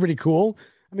thought it was pretty cool.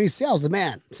 I mean, Sal's the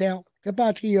man. Sal,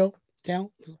 Capaccio,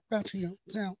 Sal, Capaccio,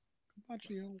 Sal.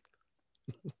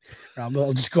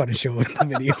 I'll just go ahead and show the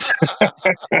video.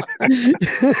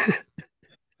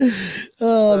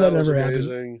 Oh, that never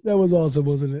happened. That was awesome,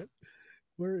 wasn't it?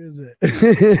 Where is it?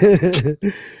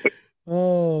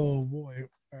 Oh boy.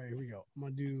 All right, here we go.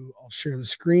 I'll share the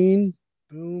screen.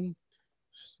 Boom.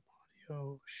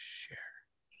 Audio share.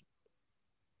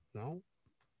 No.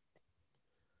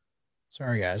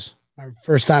 Sorry, guys. Our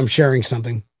first time sharing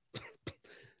something.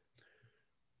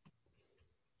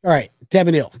 All right,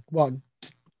 Tabanil. Well,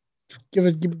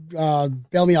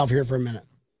 bail me off here for a minute.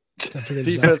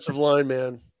 Defensive line,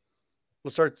 man.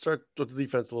 Let's start with the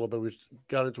defense a little bit. We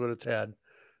got into it a tad.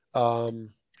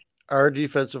 Our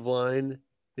defensive line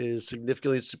is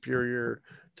significantly superior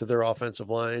to their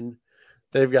offensive line.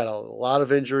 They've got a lot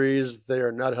of injuries. They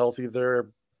are not healthy.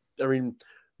 Burrow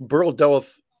dealt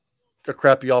with a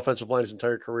crappy offensive line his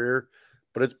entire career,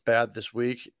 but it's bad this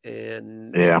week.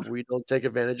 And if we don't take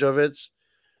advantage of it,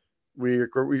 we're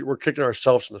kicking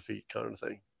ourselves in the feet, kind of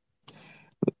thing.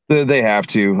 They have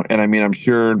to, and I mean, I'm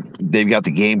sure they've got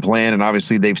the game plan, and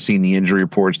obviously they've seen the injury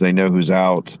reports. They know who's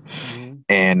out,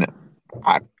 and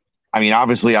I mean,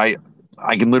 obviously, I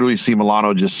can literally see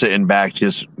Milano just sitting back,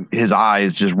 just his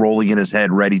eyes just rolling in his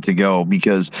head, ready to go,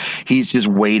 because he's just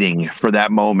waiting for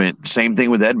that moment. Same thing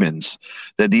with Edmonds,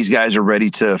 that these guys are ready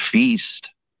to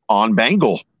feast on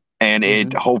Bengal, and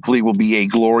it hopefully will be a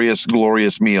glorious,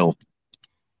 glorious meal.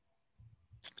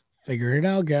 Figure it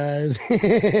out, guys.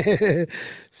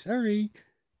 Sorry.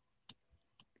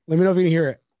 Let me know if you can hear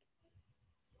it.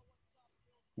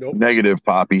 Nope. Negative,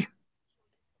 Poppy.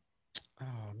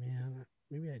 Oh man,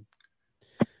 maybe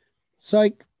I.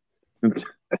 Psych.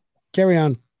 Carry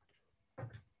on.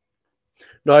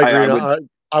 No, I agree.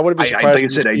 I wouldn't be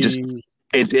surprised. Like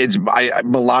I said,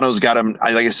 Milano's got him.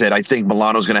 Like I said, I think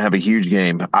Milano's going to have a huge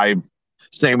game.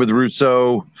 Same with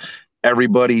Russo,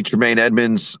 everybody, Tremaine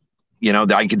Edmonds.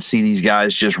 I can see these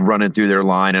guys just running through their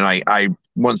line, and I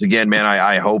once again, man,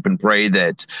 I hope and pray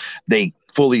that they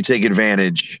fully take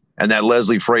advantage, and that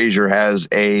Leslie Frazier has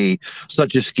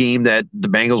such a scheme that the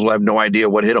Bengals will have no idea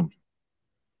what hit them.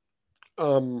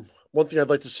 One thing I'd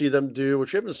like to see them do,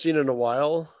 which we haven't seen in a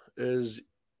while, is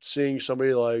seeing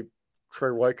somebody like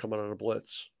Trey White come out on a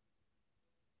blitz,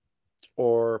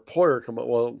 or Poyer come out.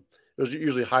 Well, it was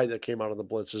usually Hyde that came out on the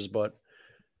blitzes, but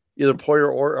either Poyer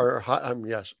or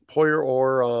Poyer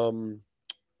or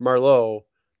Marlowe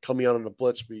coming out on the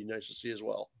blitz would be nice to see as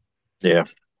well. Yeah.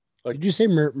 Did you say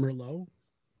Merlot?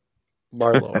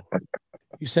 Marlowe.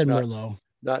 You said Merlot,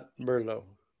 not Merlot.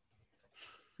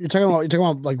 You're talking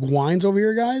about like wines over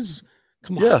here, guys.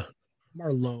 Come on, yeah,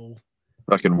 Marlowe.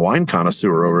 Fucking wine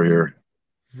connoisseur over here.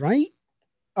 Right?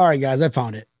 All right, guys, I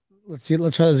found it. Let's see.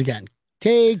 Let's try this again.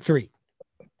 Take 3.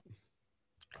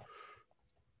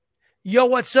 Yo,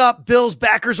 what's up? Bills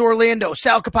backers Orlando.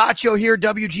 Sal Capaccio here,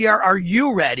 WGR. Are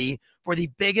you ready for the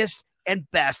biggest and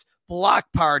best block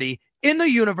party in the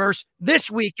universe this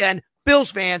weekend?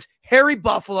 Bills fans, Harry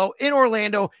Buffalo in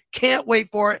Orlando. Can't wait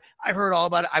for it. I've heard all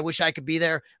about it. I wish I could be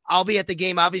there. I'll be at the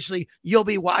game. Obviously, you'll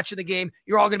be watching the game.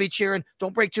 You're all going to be cheering.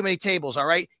 Don't break too many tables, all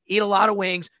right? Eat a lot of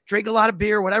wings, drink a lot of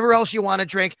beer, whatever else you want to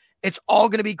drink. It's all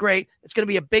going to be great. It's going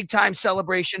to be a big-time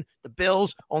celebration. The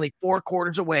Bills only 4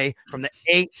 quarters away from the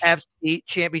AFC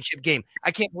Championship game. I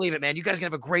can't believe it, man. You guys are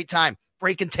going to have a great time.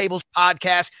 Breaking Tables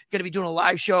podcast. Going to be doing a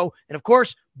live show. And, of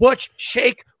course, Butch,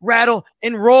 Shake, Rattle,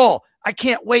 and Roll. I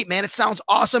can't wait, man. It sounds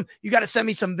awesome. You got to send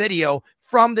me some video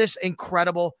from this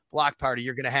incredible block party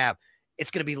you're going to have.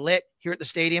 It's going to be lit here at the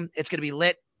stadium. It's going to be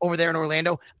lit over there in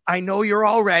Orlando. I know you're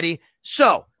all ready.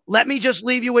 So let me just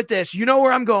leave you with this. You know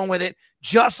where I'm going with it.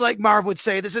 Just like Marv would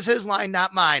say, this is his line,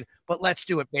 not mine. But let's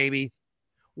do it, baby.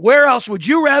 Where else would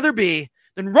you rather be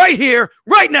than right here,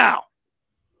 right now?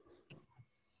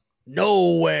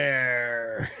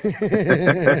 Nowhere.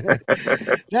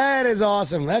 That is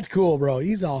awesome. That's cool, bro.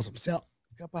 He's awesome. Sal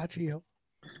Capaccio.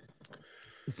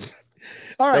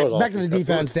 All right, back to the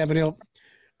defense, Stampanil.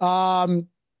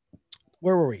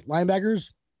 Where were we?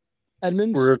 Linebackers?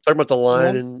 Edmonds? We're talking about the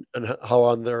line and how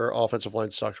on their offensive line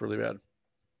sucks really bad.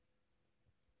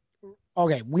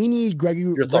 Okay, we need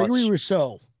Gregory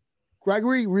Rousseau.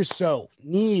 Gregory Rousseau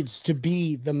needs to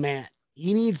be the man.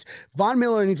 Von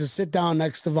Miller needs to sit down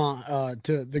next to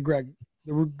the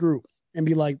group and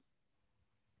be like,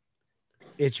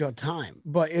 it's your time.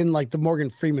 But in like the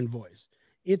Morgan Freeman voice,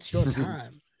 it's your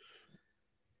time.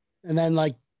 And then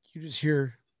like you just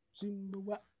hear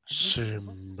Simba.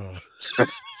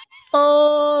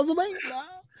 Oh, Simba.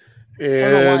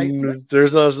 And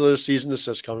there's another season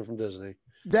assist coming from Disney.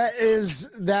 That is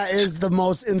the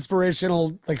most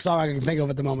inspirational song I can think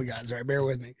of at the moment, guys. All right, bear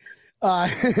with me.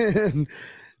 I've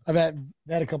had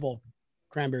a couple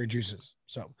cranberry juices.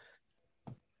 So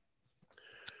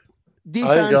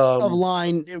defense of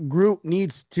line group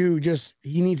needs to be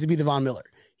the Von Miller.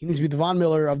 He needs to be the Von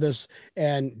Miller of this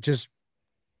and just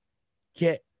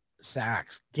get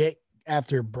sacks, get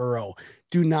after Burrow.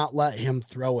 Do not let him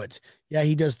throw it. Yeah,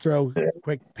 he does throw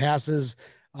quick passes,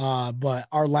 but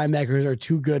our linebackers are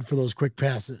too good for those quick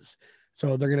passes.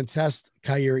 So they're going to test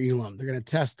Kyer Elam. They're going to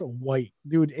test White.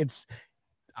 Dude,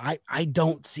 I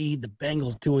don't see the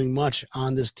Bengals doing much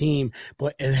on this team,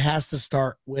 but it has to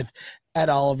start with Ed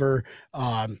Oliver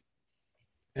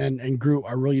and Groot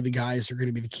are really the guys who are going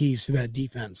to be the keys to that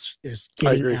defense, is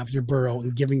getting after Burrow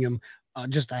and giving him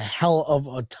just a hell of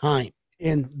a time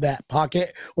in that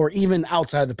pocket or even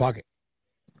outside the pocket.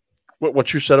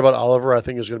 What you said about Oliver, I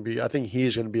think he's going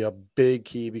to be a big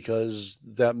key because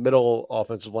that middle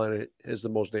offensive line is the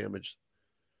most damaged.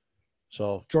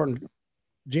 So Jordan,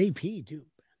 JP too.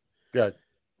 Yeah,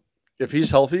 if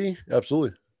he's healthy,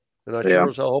 absolutely. And I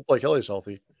sure hope like hell he's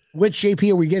healthy. Which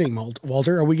JP are we getting,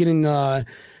 Walter? Are we getting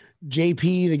JP,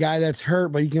 the guy that's hurt,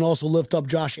 but he can also lift up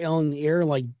Josh Allen in the air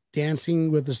like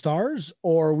Dancing with the Stars?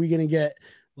 Or are we going to get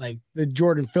like the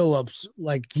Jordan Phillips,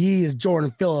 like he is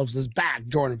Jordan Phillips is back,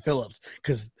 Jordan Phillips,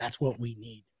 because that's what we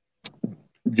need.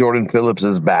 Jordan Phillips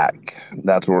is back.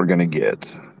 That's what we're going to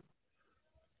get.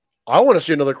 I want to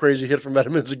see another crazy hit from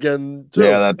Edmonds again, too.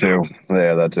 Yeah, that too.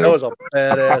 That was a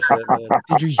badass hit, man.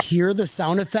 Did you hear the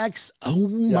sound effects? Oh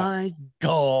my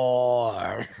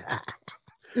God.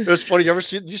 It was funny.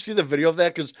 Did you see the video of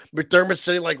that? Because McDermott's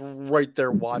sitting like right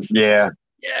there watching. Yeah.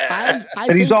 Yeah.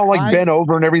 And he's all like bent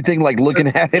over and everything, like looking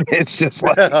at it. It's just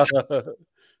like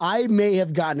I may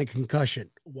have gotten a concussion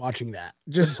watching that.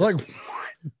 Just like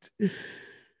what?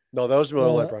 No, that was Miller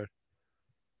Lite, Brian.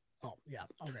 Oh, yeah.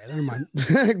 Okay, never mind.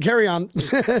 Carry on.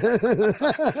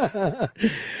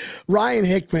 Ryan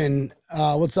Hickman,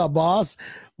 what's up, boss?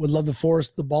 Would love to force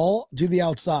the ball to the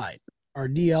outside. Our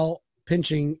DL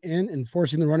pinching in and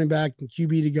forcing the running back and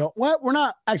QB to go. What? We're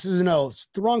not X's and O's. It's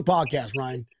the wrong podcast,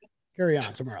 Ryan. Carry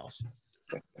on somewhere else.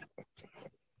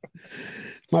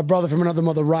 My brother from another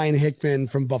mother, Ryan Hickman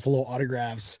from Buffalo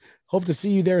Autographs. Hope to see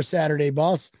you there Saturday,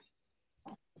 boss.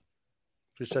 Is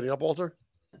he setting up, Walter?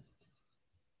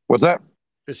 What's that?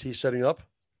 Is he setting up?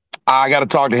 I got to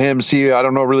talk to him. See, I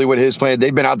don't know really what his plan.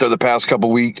 They've been out there the past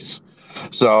couple weeks,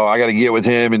 so I got to get with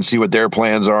him and see what their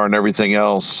plans are and everything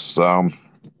else. So,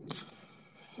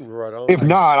 right on. If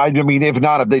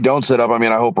they don't set up, I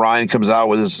mean, I hope Ryan comes out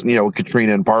with his,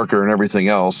 Katrina and Parker and everything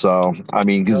else. So, I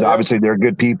mean, because obviously they're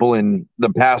good people. And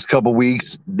the past couple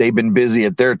weeks, they've been busy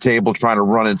at their table trying to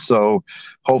run it. So,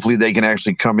 hopefully they can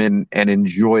actually come in and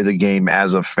enjoy the game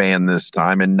as a fan this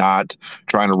time and not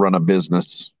trying to run a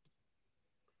business.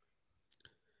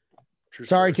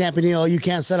 Sorry, Tampanil, you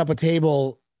can't set up a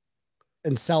table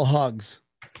and sell hugs.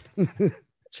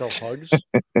 Sell hugs?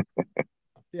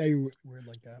 Yeah, you're weird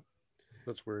like that.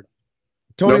 That's weird.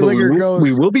 Tony Ligger goes.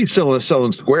 We will be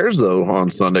selling squares though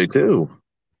on Sunday too.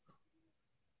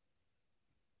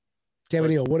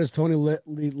 Tampanil, what does Tony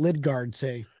Lidgard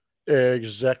say?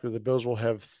 Exactly. The Bills will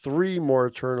have 3 more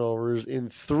turnovers in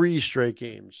 3 straight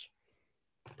games.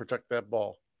 Protect that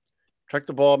ball. Protect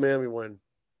the ball, man. We win.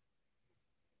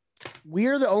 We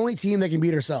are the only team that can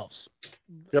beat ourselves.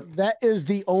 Yep. That is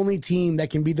the only team that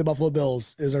can beat the Buffalo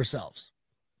Bills is ourselves.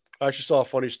 I actually saw a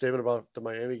funny statement about the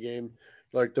Miami game.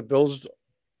 Like, the Bills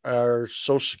are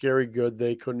so scary good,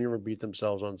 they couldn't even beat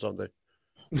themselves on Sunday.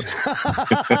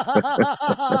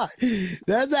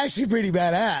 That's actually pretty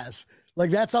badass.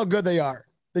 Like, that's how good they are.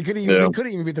 They couldn't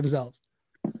even beat themselves.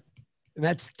 And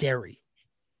that's scary.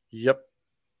 Yep.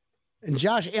 And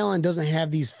Josh Allen doesn't have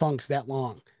these funks that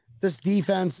long. This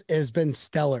defense has been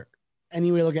stellar.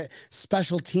 Anyway, look at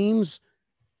special teams,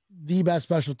 the best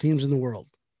special teams in the world.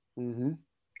 Mm-hmm.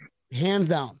 Hands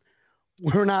down.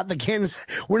 We're not the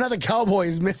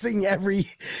Cowboys missing every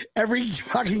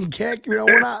fucking kick.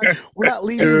 We're not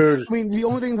leading. Dude. I mean, the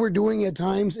only thing we're doing at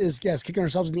times is kicking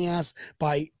ourselves in the ass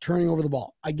by turning over the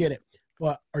ball. I get it.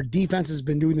 But our defense has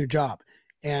been doing their job.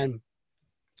 And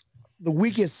the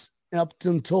weakest up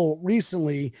until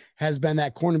recently has been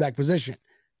that cornerback position.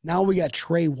 Now we got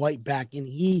Trey White back, and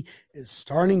he is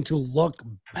starting to look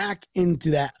back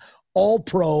into that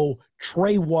all-pro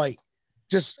Trey White.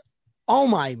 Just, oh,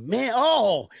 my man.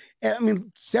 Oh, I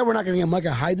mean, said we're not going to get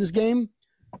Micah Hyde this game,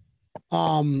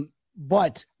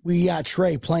 but we got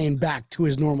Trey playing back to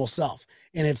his normal self.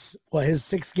 And it's, his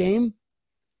 6th game?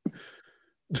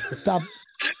 Stop.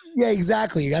 Yeah,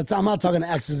 exactly. I'm not talking to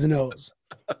X's and O's.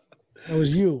 That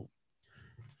was you.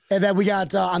 And then we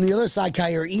got on the other side,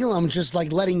 Kyer Elam, just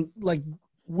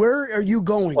where are you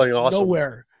going? Awesome.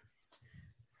 Nowhere.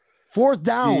 4th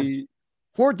down.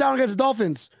 4th down against the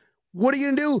Dolphins. What are you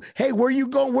going to do? Hey, where are you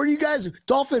going? Where are you guys?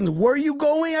 Dolphins, where are you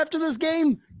going after this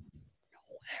game?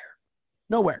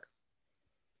 Nowhere.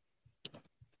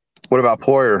 What about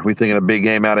Poyer? We thinking a big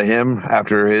game out of him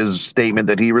after his statement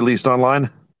that he released online?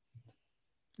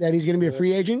 That he's going to be a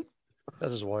free agent?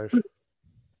 That's his wife.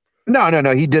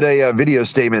 No. He did a video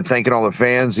statement thanking all the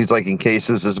fans. He's like, in case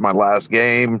this is my last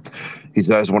game, he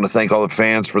says, want to thank all the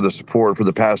fans for the support for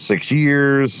the past 6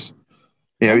 years.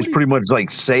 He's pretty much like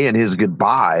saying his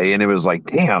goodbye, and it was like,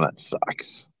 damn, that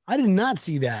sucks. I did not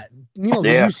see that. Neil,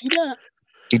 did you see that?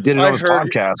 He did it on his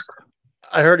podcast.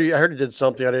 I heard he did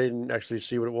something. I didn't actually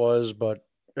see what it was, but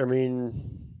I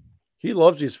mean, he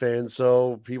loves these fans,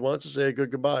 so he wants to say a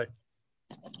good goodbye.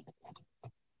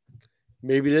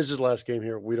 Maybe it is his last game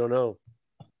here. We don't know.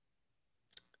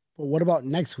 But what about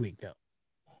next week, though?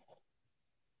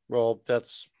 Well,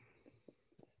 that's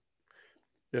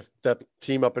if that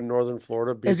team up in Northern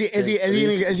Florida. Is he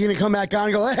gonna come back on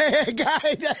and go, hey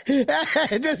guys,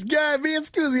 this guy, me and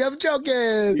Scoozy, I'm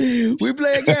joking. We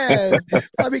play again.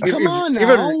 I mean, come on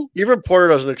now. Even Porter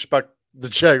doesn't expect the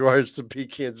Jaguars to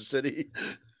beat Kansas City.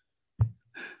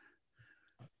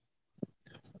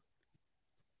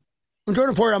 I'm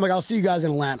Jordan Porter. I'm like, I'll see you guys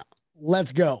in Atlanta.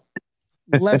 Let's go.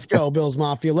 Let's go, Bills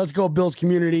Mafia. Let's go, Bills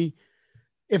community.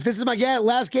 If this is my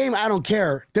last game, I don't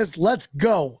care. Just let's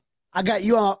go. I got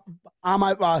you on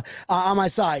my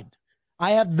side.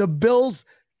 I have the Bills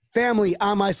family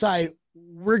on my side,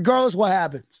 regardless what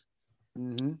happens.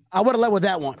 Mm-hmm. I would have led with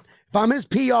that one. If I'm his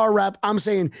PR rep, I'm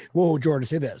saying, "Whoa, Jordan,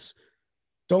 say this.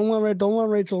 Don't let Rachel.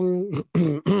 Don't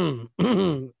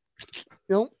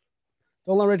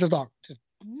let Rachel talk.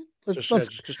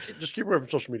 Just keep away from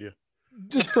social media.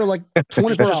 Just for like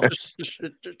 24 hours.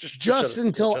 Just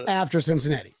until after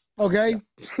Cincinnati. Okay.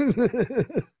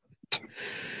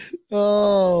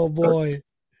 Oh boy.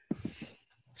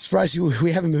 Surprised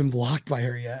we haven't been blocked by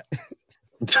her yet.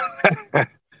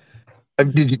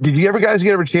 Did you ever guys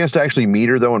get a chance to actually meet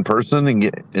her though in person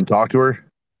and talk to her?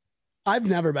 I've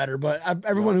never met her, but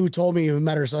everyone who told me who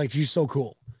met her is like, she's so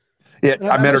cool. Yeah,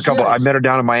 I met her I met her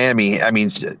down in Miami. I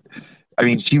mean,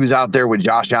 she was out there with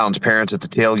Josh Allen's parents at the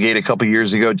tailgate a couple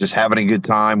years ago, just having a good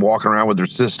time, walking around with her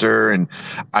sister. And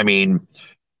I mean,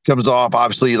 comes off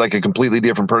obviously like a completely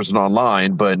different person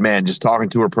online, but man, just talking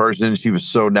to her person, she was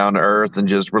so down to earth and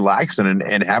just relaxing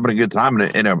and having a good time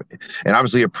and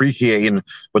obviously appreciating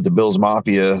what the Bills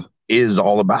Mafia is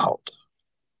all about.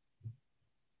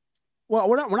 Well,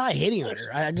 we're not hating on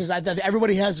her. I thought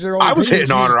everybody has their own. I was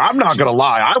hitting on her. I'm not gonna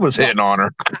lie. I was hitting on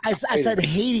her. I said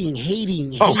hating.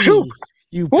 Oh,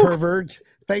 you pervert.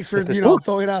 Thanks for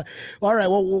throwing out. All right.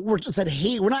 Well, we're said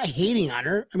hate. We're not hating on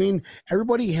her. I mean,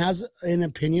 everybody has an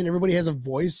opinion. Everybody has a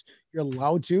voice. You're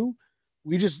allowed to.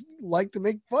 We just like to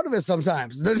make fun of it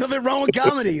sometimes. There's nothing wrong with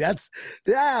comedy.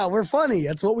 We're funny.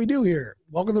 That's what we do here.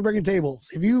 Welcome to Breaking Tables.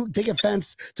 If you take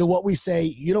offense to what we say,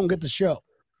 you don't get the show.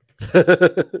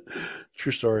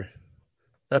 True story.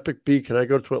 Epic B, can I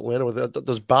go to Atlanta with that?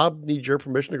 Does Bob need your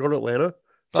permission to go to Atlanta?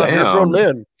 Bob, you're a grown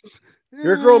man.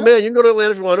 You're a grown man. You can go to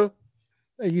Atlanta if you want to.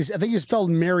 I think you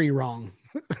spelled Mary wrong.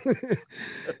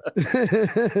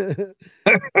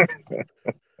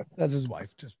 That's his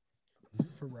wife, just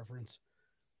for reference.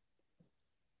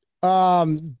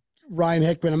 Ryan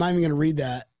Hickman, I'm not even going to read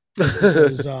that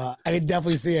because I can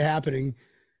definitely see it happening.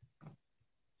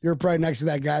 You're probably next to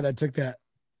that guy that took that.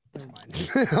 Never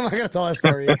mind. I'm not gonna tell that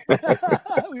story.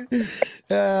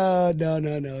 No.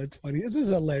 It's funny. This is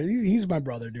hilarious. He's my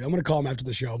brother, dude. I'm gonna call him after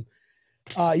the show.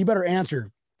 You better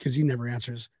answer because he never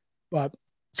answers. But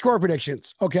score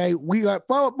predictions. Okay, we got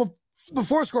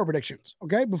before score predictions.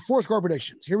 Okay, before score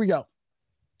predictions. Here we go.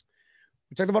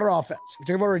 We talked about our offense. We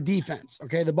talked about our defense.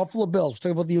 Okay, the Buffalo Bills. We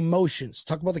talked about the emotions.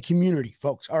 Talk about the community,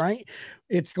 folks. All right,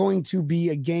 it's going to be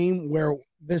a game where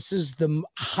this is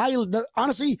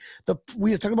honestly, we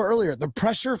were talking about earlier. The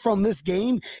pressure from this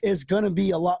game is going to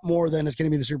be a lot more than it's going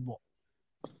to be the Super Bowl.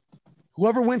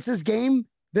 Whoever wins this game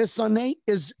this Sunday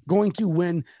is going to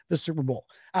win the Super Bowl.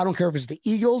 I don't care if it's the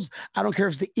Eagles. I don't care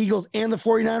if it's the Eagles and the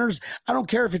 49ers. I don't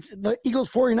care if it's the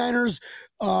Eagles, 49ers,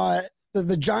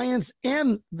 the Giants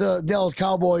and the Dallas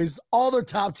Cowboys. All their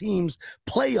top teams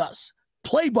play us,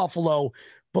 play Buffalo,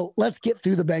 but let's get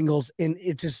through the Bengals and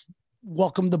it's just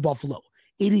welcome to Buffalo.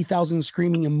 80,000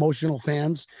 screaming, emotional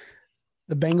fans.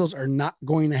 The Bengals are not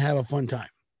going to have a fun time.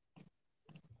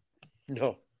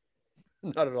 No,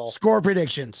 not at all. Score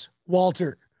predictions.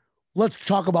 Walter, let's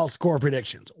talk about score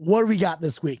predictions. What do we got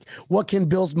this week? What can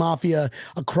Bills Mafia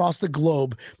across the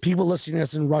globe, people listening to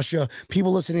us in Russia,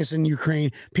 people listening to us in Ukraine,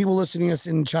 people listening to us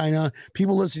in China,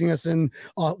 people listening to us in,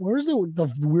 where's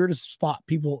the weirdest spot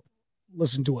people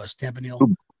listen to us, Tampa Neal?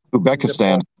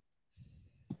 Uzbekistan.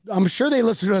 I'm sure they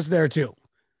listen to us there too.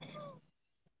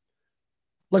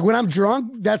 Like when I'm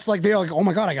drunk, that's like they're like, oh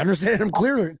my God, I understand him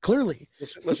clearly.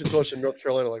 Listen to us in North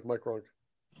Carolina, like Mike Ronk,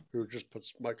 who just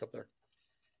puts Mike up there.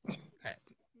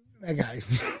 That guy.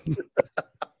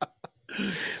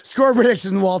 Score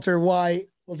prediction, Walter. Why?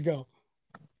 Let's go.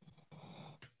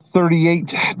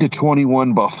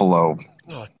 38-21 Buffalo.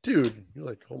 Oh, dude, you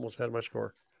like almost had my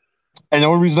score. And the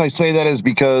only reason I say that is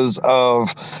because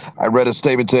I read a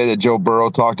statement today that Joe Burrow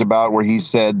talked about where he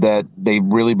said that they've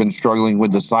really been struggling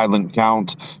with the silent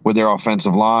count with their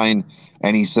offensive line.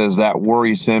 And he says that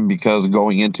worries him because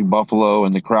going into Buffalo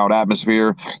and the crowd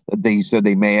atmosphere, they said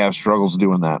they may have struggles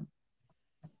doing that.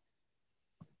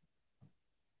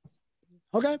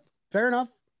 Okay, fair enough.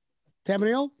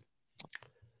 Tamanil?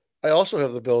 I also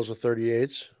have the Bills with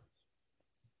 38,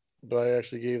 but I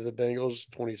actually gave the Bengals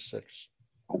 26.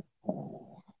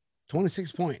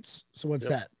 26 points. So what's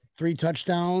that? 3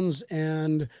 touchdowns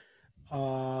and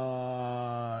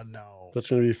no. That's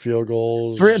going to be field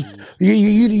goals.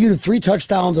 You do 3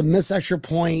 touchdowns, a missed extra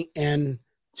point, and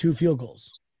 2 field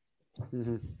goals.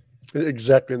 Mm-hmm.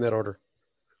 Exactly in that order.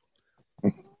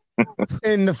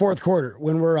 In the fourth quarter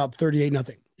when we're up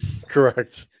 38-0.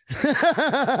 Correct.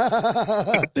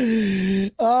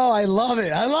 Oh, I love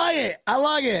it. I like it. I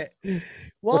like it.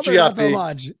 Well, What you not got, so B?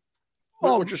 much.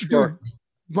 What's your score?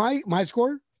 Dude, my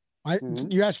score?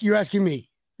 You're asking me.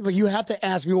 Like, you have to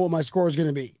ask me what my score is going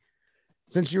to be.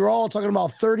 Since you're all talking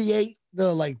about 38,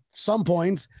 some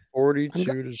points.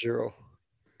 42-0.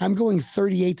 I'm going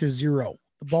 38-0.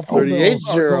 The Buffalo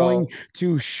Bills are going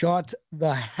to shut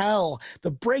the hell,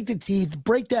 break the teeth,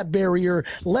 break that barrier.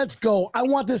 Let's go. I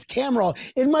want this camera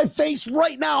in my face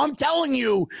right now. I'm telling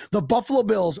you, the Buffalo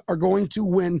Bills are going to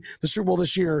win the Super Bowl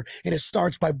this year, and it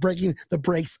starts by breaking the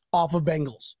brakes off of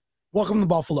Bengals. Welcome to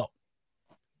Buffalo.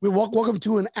 Welcome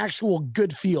to an actual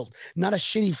good field, not a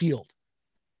shitty field.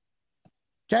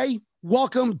 Okay?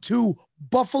 Welcome to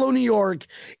Buffalo, New York,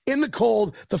 in the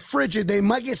cold, the frigid. They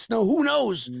might get snow. Who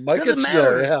knows? Doesn't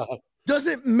matter. Yeah.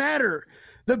 Doesn't matter.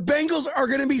 The Bengals are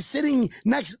going to be sitting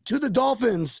next to the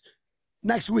Dolphins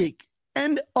next week.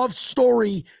 End of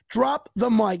story. Drop the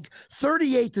mic.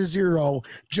 38-0.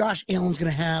 Josh Allen's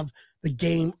going to have the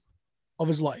game of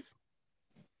his life.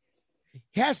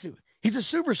 He has to. He's a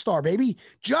superstar, baby.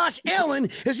 Josh Allen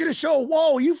is going to show,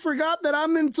 whoa, you forgot that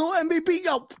I'm into MVP.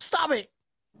 Yo, stop it.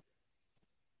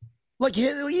 Like,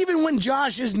 even when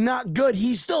Josh is not good,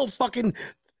 he's still fucking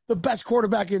the best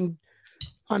quarterback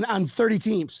on 30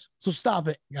 teams. So stop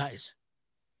it, guys.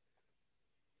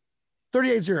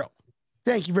 38-0.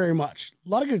 Thank you very much. A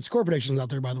lot of good score predictions out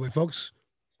there, by the way, folks.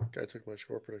 Guy took my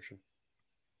score prediction.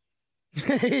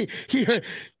 Here,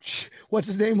 what's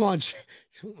his name on?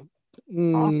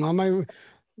 I'm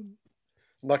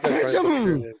not going to try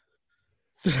to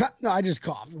No, I just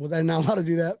coughed. Was I not allowed to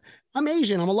do that? I'm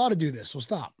Asian. I'm allowed to do this, so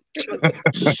stop.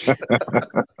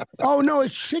 Oh no,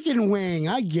 it's chicken wing.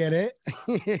 I get it.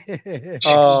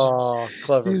 Oh,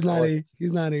 clever. He's not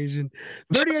Asian.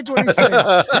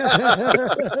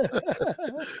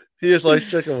 38-26. He is like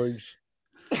chicken wings.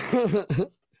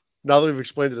 Now that we've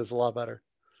explained it, it's a lot better.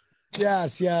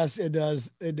 Yes, it does.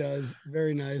 It does.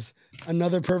 Very nice.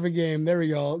 Another perfect game. There we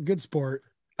go. Good sport.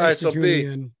 All right, so B.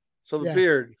 In. So the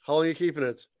beard, how long are you keeping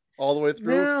it? All the way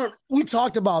through? Yeah, we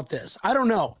talked about this. I don't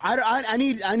know. I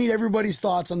need everybody's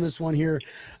thoughts on this one here.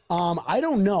 I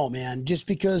don't know, man. Just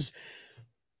because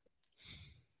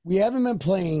we haven't been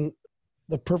playing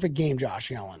the perfect game,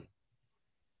 Josh Allen.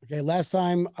 Okay, last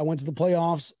time I went to the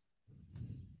playoffs,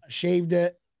 I shaved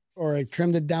it or I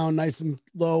trimmed it down nice and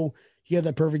low. He had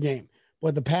that perfect game.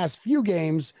 But the past few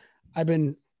games, I've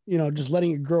been, just letting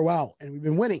it grow out, and we've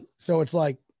been winning. So it's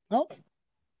like, well,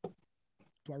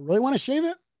 do I really want to shave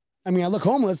it? I mean, I look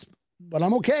homeless, but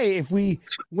I'm okay if we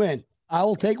win. I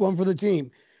will take one for the team.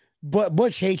 But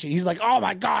Butch hates it. He's like, oh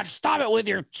my God, stop it with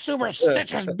your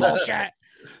superstitious bullshit.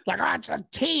 Like, oh, it's a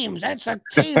teams. It's a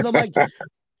teams. I'm like,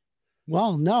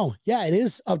 well, no. Yeah, it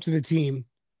is up to the team.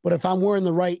 But if I'm wearing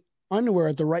the right underwear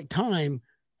at the right time,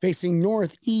 facing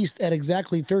northeast at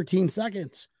exactly 13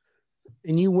 seconds,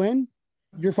 and you win,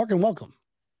 you're fucking welcome.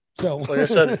 So, like I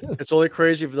said, it's only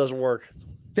crazy if it doesn't work.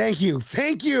 Thank you.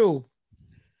 Fair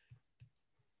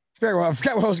well, I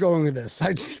forgot where I was going with this.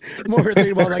 I'm over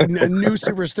thinking about like new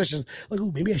superstitions. Like,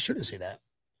 oh, maybe I shouldn't say that.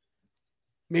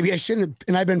 Maybe I shouldn't.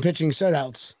 And I've been pitching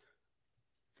shutouts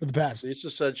for the past. You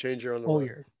just said change your underwear. Whole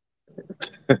year.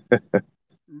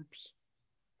 Oops.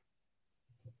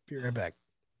 Be right back.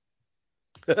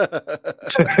 He's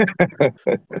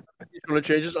going to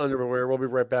change his underwear. We'll be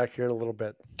right back here in a little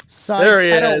bit. Psych, there he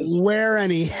is. I don't wear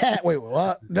any hat. Wait,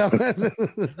 what? No.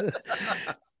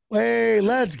 Hey,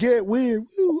 let's get weird.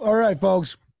 Woo. All right,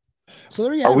 folks. So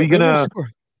there you have it.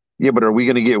 But are we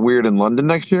gonna get weird in London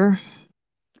next year?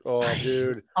 Oh,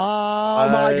 dude. Oh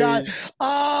my God.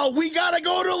 Oh, we gotta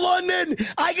go to London.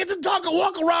 I get to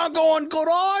walk around going, good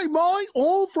eye, mate.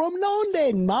 Oh, from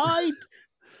London, mate.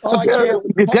 Oh, I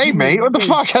can't. Good day, mate. What the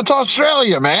fuck? That's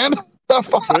Australia, man. The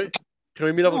fuck? Can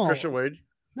we meet up with Christian Wade?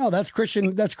 No, that's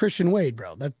Christian Wade,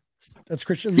 bro. That's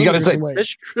Christian. You gotta say Wade.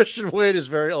 Christian Wade is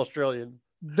very Australian.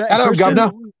 Hello,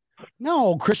 Governor.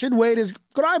 No, Christian Wade is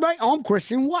good. Mate. I'm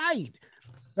Christian Wade.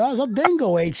 That's a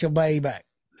dingo ate you, baby.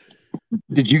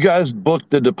 Did you guys book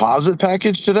the deposit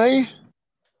package today?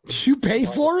 You pay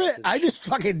for it? I just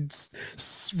fucking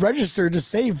registered to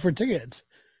save for tickets.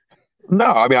 No,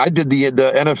 I mean I did the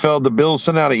NFL. The Bills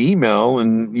sent out an email,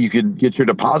 and you could get your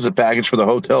deposit package for the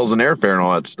hotels and airfare and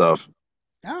all that stuff.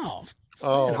 Oh,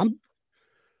 man,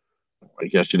 I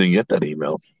guess you didn't get that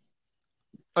email.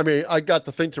 I mean, I got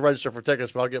the thing to register for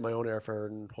tickets, but I'll get my own airfare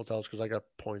and hotels because I got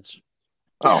points.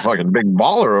 Oh, fucking big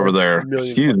baller over there.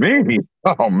 Excuse me.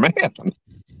 Oh, man.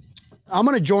 I'm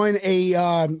going to join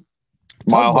a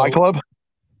Mile High Club?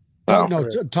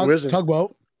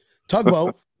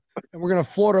 Tugboat. and we're gonna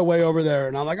float our way over there.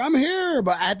 And I'm like, I'm here,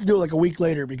 but I have to do it like a week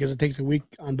later because it takes a week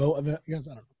on boat. I guess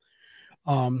I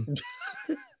don't know.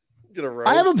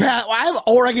 I have a path.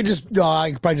 Or I could just.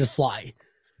 I could probably just fly.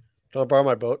 Can I borrow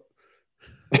my boat?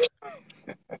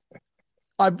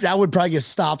 I would probably get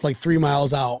stopped like 3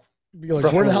 miles out. Be like,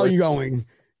 probably. Where the hell are you going?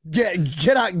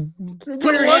 Get out! Put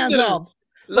your hands up.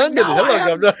 London.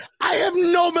 Like, no, I have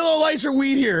no Miller Lights or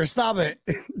weed here. Stop it.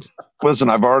 Listen,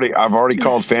 I've already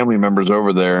called family members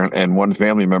over there, and one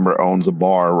family member owns a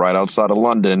bar right outside of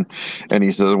London. And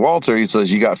he says, Walter, he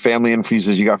says, you got family and he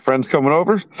says, you got friends coming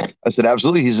over? I said,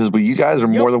 absolutely. He says, well, you guys are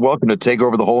more than welcome to take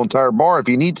over the whole entire bar if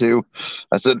you need to.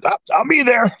 I said, I'll be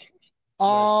there.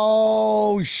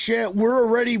 Oh shit. We're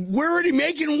already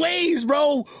making waves,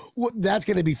 bro. That's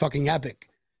gonna be fucking epic.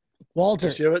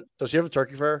 Walter. Does he have a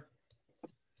turkey fryer?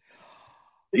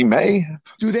 He may.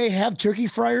 Do they have turkey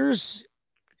fryers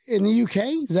in the UK?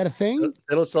 Is that a thing?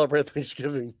 They don't celebrate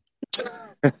Thanksgiving.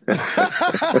 Oh,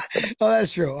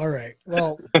 that's true. All right.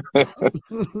 Well, I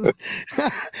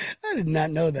did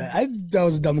not know that. That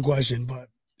was a dumb question, but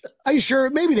are you sure?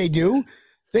 Maybe they do.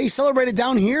 They celebrate it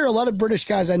down here. A lot of British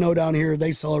guys I know down here,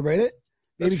 they celebrate it.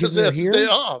 Maybe because they're here. Day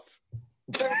off.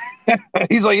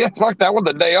 He's like, yeah, fuck that one,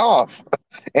 the day off.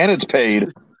 And it's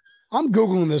paid. I'm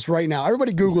Googling this right now.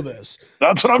 Everybody Google this.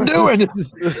 That's what I'm doing.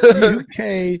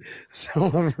 UK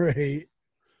celebrate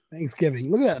Thanksgiving.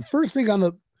 Look at that. First thing on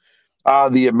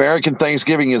the American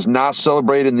Thanksgiving is not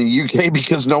celebrated in the UK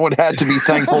because no one had to be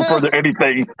thankful for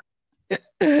anything.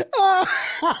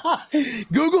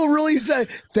 Google really said,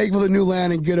 thankful for the new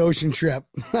land and good ocean trip.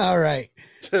 All right.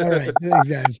 Thanks,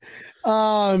 guys.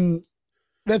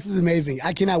 This is amazing.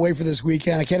 I cannot wait for this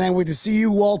weekend. I cannot wait to see you,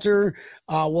 Walter.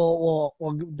 We'll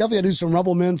definitely do some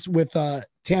Rumble Mints with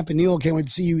Tampa Neal. Can't wait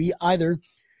to see you either.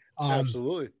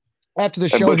 Absolutely. After the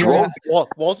show here.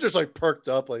 Walter's just like perked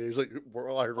up. Like he's like,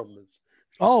 we're all here Rumble Mints.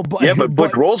 Oh, but yeah, but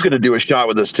Butch Roll's going to do a shot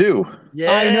with us too.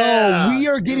 Yeah, I know. We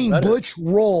are getting Butch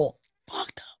Roll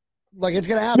fucked up. Like it's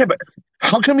going to happen. Yeah, but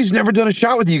how come he's never done a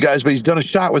shot with you guys, but he's done a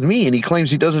shot with me and he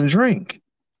claims he doesn't drink?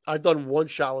 I've done one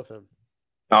shot with him.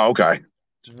 Oh, okay.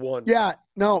 Just one. Yeah,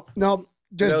 no.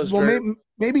 Just,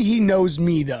 maybe he knows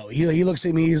me though. He looks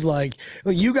at me. He's like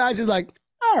you guys is like,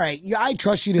 all right, yeah, I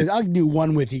trust you I'll do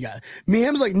one with you guys. Me,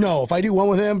 him's like, no. If I do one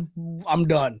with him, I'm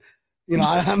done. You know,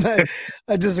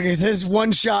 I just like this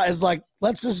one shot is like,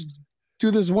 let's just do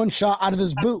this one shot out of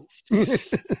this boot.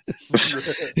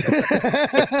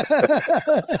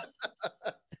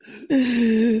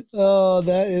 Oh,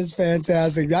 that is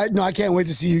fantastic. I can't wait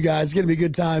to see you guys. It's gonna be a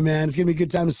good time, man. It's gonna be a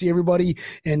good time to see everybody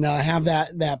and have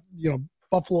that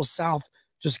Buffalo South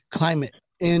just climate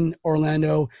in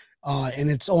Orlando. And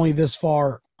it's only this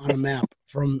far on a map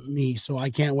from me, so I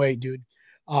can't wait, dude.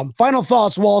 Final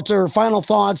thoughts, Walter. Final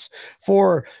thoughts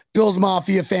for Bills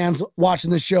Mafia fans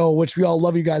watching the show, which we all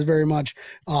love you guys very much.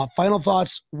 Final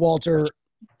thoughts, Walter,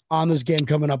 on this game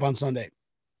coming up on Sunday.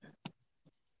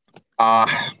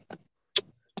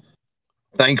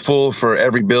 Thankful for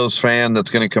every Bills fan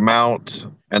that's going to come out,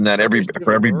 and that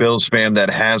for every Bills fan that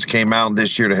has came out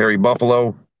this year to Harry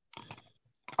Buffalo.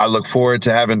 I look forward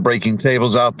to having breaking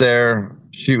tables out there,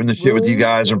 shooting the shit with you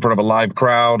guys in front of a live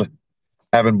crowd,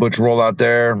 having Butch Roll out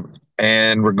there,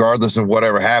 and regardless of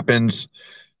whatever happens,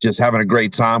 just having a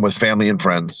great time with family and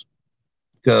friends,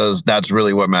 because that's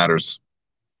really what matters.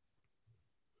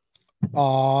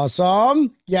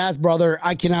 Awesome. Yes, brother.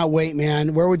 I cannot wait,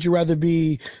 man. Where would you rather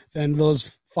be than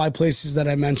those 5 places that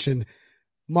I mentioned?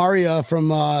 Maria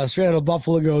from Straight Out of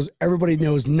Buffalo goes, everybody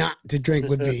knows not to drink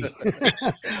with me.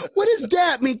 What does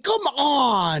that mean? Come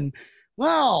on.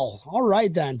 Well, all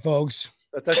right then, folks.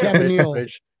 That's actually a Facebook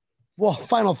page. Well,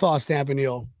 final thoughts, Tampa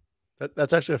Neal.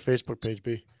 That's actually a Facebook page,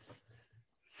 B.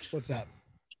 What's that?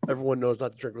 Everyone knows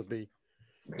not to drink with me.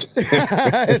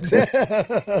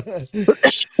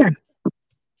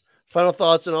 Final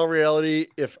thoughts. In all reality,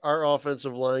 if our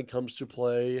offensive line comes to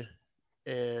play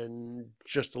and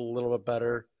just a little bit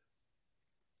better,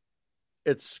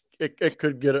 it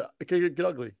could get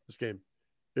ugly. This game,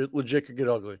 it legit could get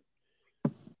ugly.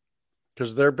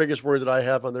 Because their biggest worry that I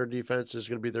have on their defense is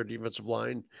going to be their defensive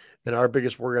line, and our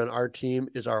biggest worry on our team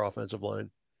is our offensive line.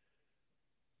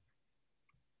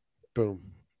 Boom.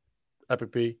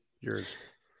 Epic B, yours.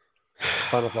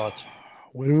 Final thoughts.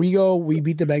 When we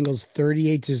beat the Bengals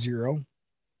 38-0.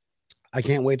 I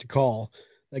can't wait to call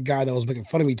that guy that was making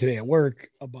fun of me today at work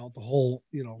about the whole,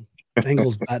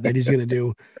 Bengals bet that he's going to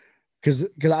do. Because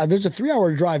there's a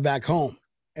 3-hour drive back home,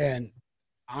 and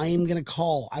I am going to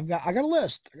call. I got a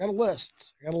list. I got a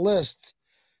list.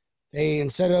 They,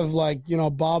 instead of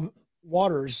Bob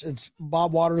Waters, it's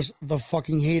Bob Waters, the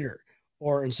fucking hater.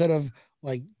 Or instead of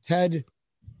Ted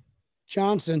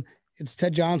Johnson. It's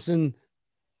Ted Johnson,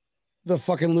 the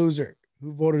fucking loser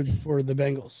who voted for the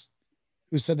Bengals,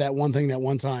 who said that one thing that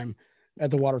one time at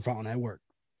the water fountain at work.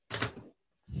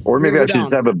 Or maybe I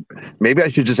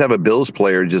should just have a Bills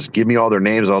player just give me all their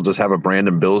names. I'll just have a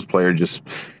Brandon Bills player just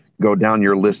go down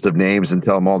your list of names and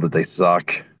tell them all that they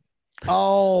suck.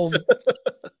 Oh,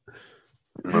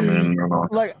 I mean,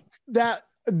 like that,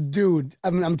 dude.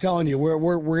 I'm telling you,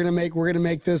 we're gonna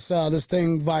make this this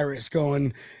thing virus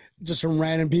going just from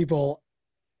random people.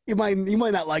 You might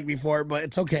not like me for it, but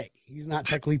it's okay. He's not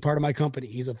technically part of my company.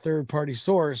 He's a third party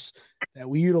source that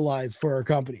we utilize for our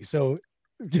company. So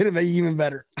it's gonna make it even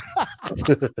better.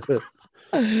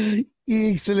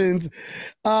 Excellent.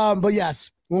 But yes,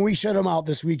 when we shut them out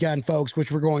this weekend, folks,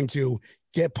 which we're going to,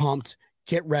 get pumped,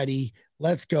 get ready.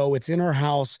 Let's go. It's in our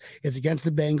house. It's against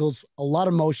the Bengals. A lot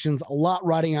of emotions, a lot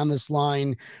riding on this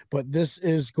line, but this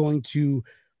is going to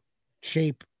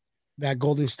shape that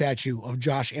golden statue of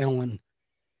Josh Allen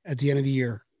at the end of the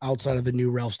year outside of the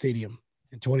new Ralph Stadium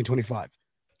in 2025.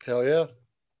 Hell yeah.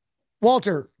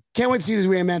 Walter, can't wait to see you this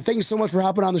weekend, man. Thank you so much for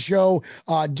hopping on the show.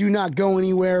 Do not go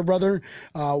anywhere, brother.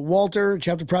 Walter,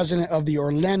 chapter president of the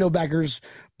Orlando backers,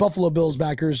 Buffalo Bills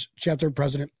backers, chapter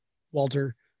president,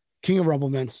 Walter, King of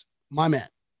Rumblements, my man.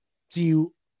 See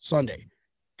you Sunday.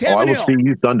 I will see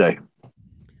you Sunday.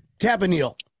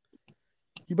 Tapanil,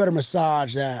 you better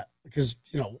massage that because,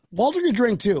 Walter could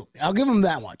drink too. I'll give him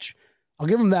that much.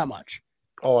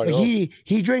 Oh, I know.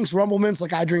 He drinks Rumblements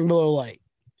like I drink Miller Lite.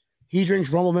 He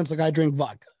drinks Rumblements like I drink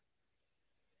vodka.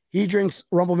 He drinks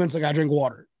Rumblements like I drink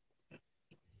water.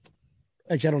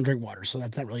 Actually, I don't drink water, so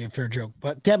that's not really a fair joke.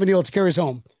 But Tapanil, to carry us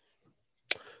home.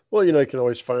 Well, you can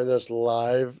always find us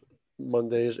live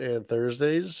Mondays and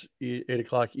Thursdays, 8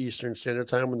 o'clock Eastern Standard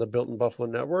Time on the Built in Buffalo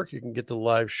Network. You can get the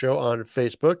live show on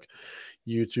Facebook,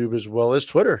 YouTube, as well as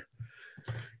Twitter.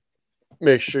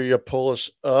 Make sure you pull us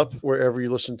up wherever you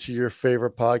listen to your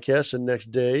favorite podcast. And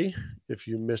next day, if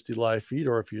you missed the live feed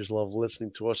or if you just love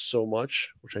listening to us so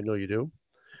much, which I know you do,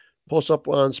 pull us up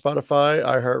on Spotify,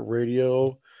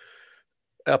 iHeartRadio,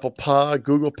 Apple Pod,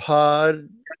 Google Pod.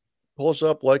 Pull us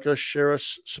up, like us, share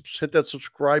us, hit that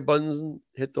subscribe button,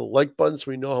 hit the like button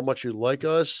so we know how much you like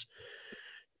us.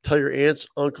 Tell your aunts,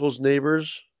 uncles,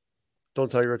 neighbors. Don't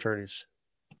tell your attorneys.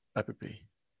 IPP.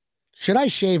 Should I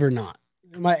shave or not?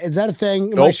 Is that a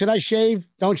thing? Nope. Should I shave?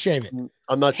 Don't shave it.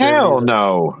 I'm not shaving. Hell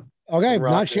no. Okay,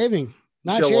 not shaving.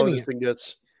 Not shaving it. Thing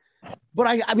gets. But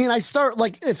I start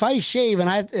if I shave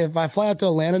and if I fly out to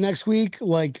Atlanta next week,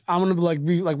 I'm gonna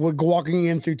be we're walking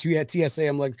in through TSA.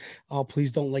 I'm like, oh,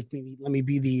 please don't let me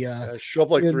be the show up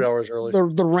 3 hours early.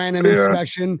 The random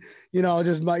inspection,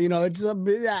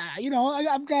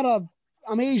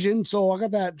 I'm Asian, so I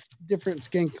got that different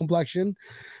skin complexion,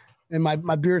 and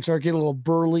my beards are getting a little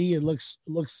burly. It looks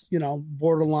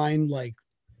borderline like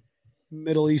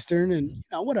Middle Eastern, and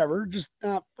whatever, just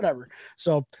whatever.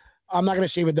 So. I'm not going to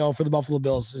shave it, though, for the Buffalo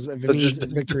Bills if it means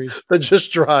victories. Then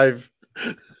just drive.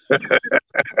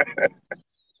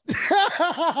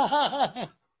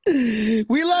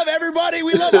 We love everybody.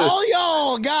 We love all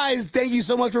y'all. Guys, thank you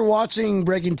so much for watching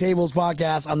Breaking Tables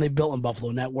podcast on the Built in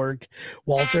Buffalo Network.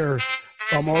 Walter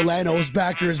from Orlando's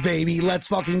backers, baby. Let's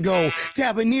fucking go.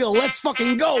 Tapanil, let's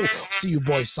fucking go. See you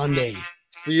boys Sunday.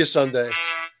 See you Sunday.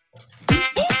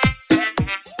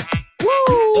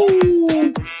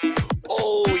 Woo!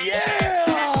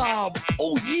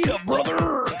 Oh yeah, brother.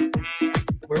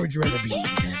 Where would you rather be?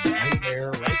 Right there,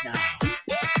 right now.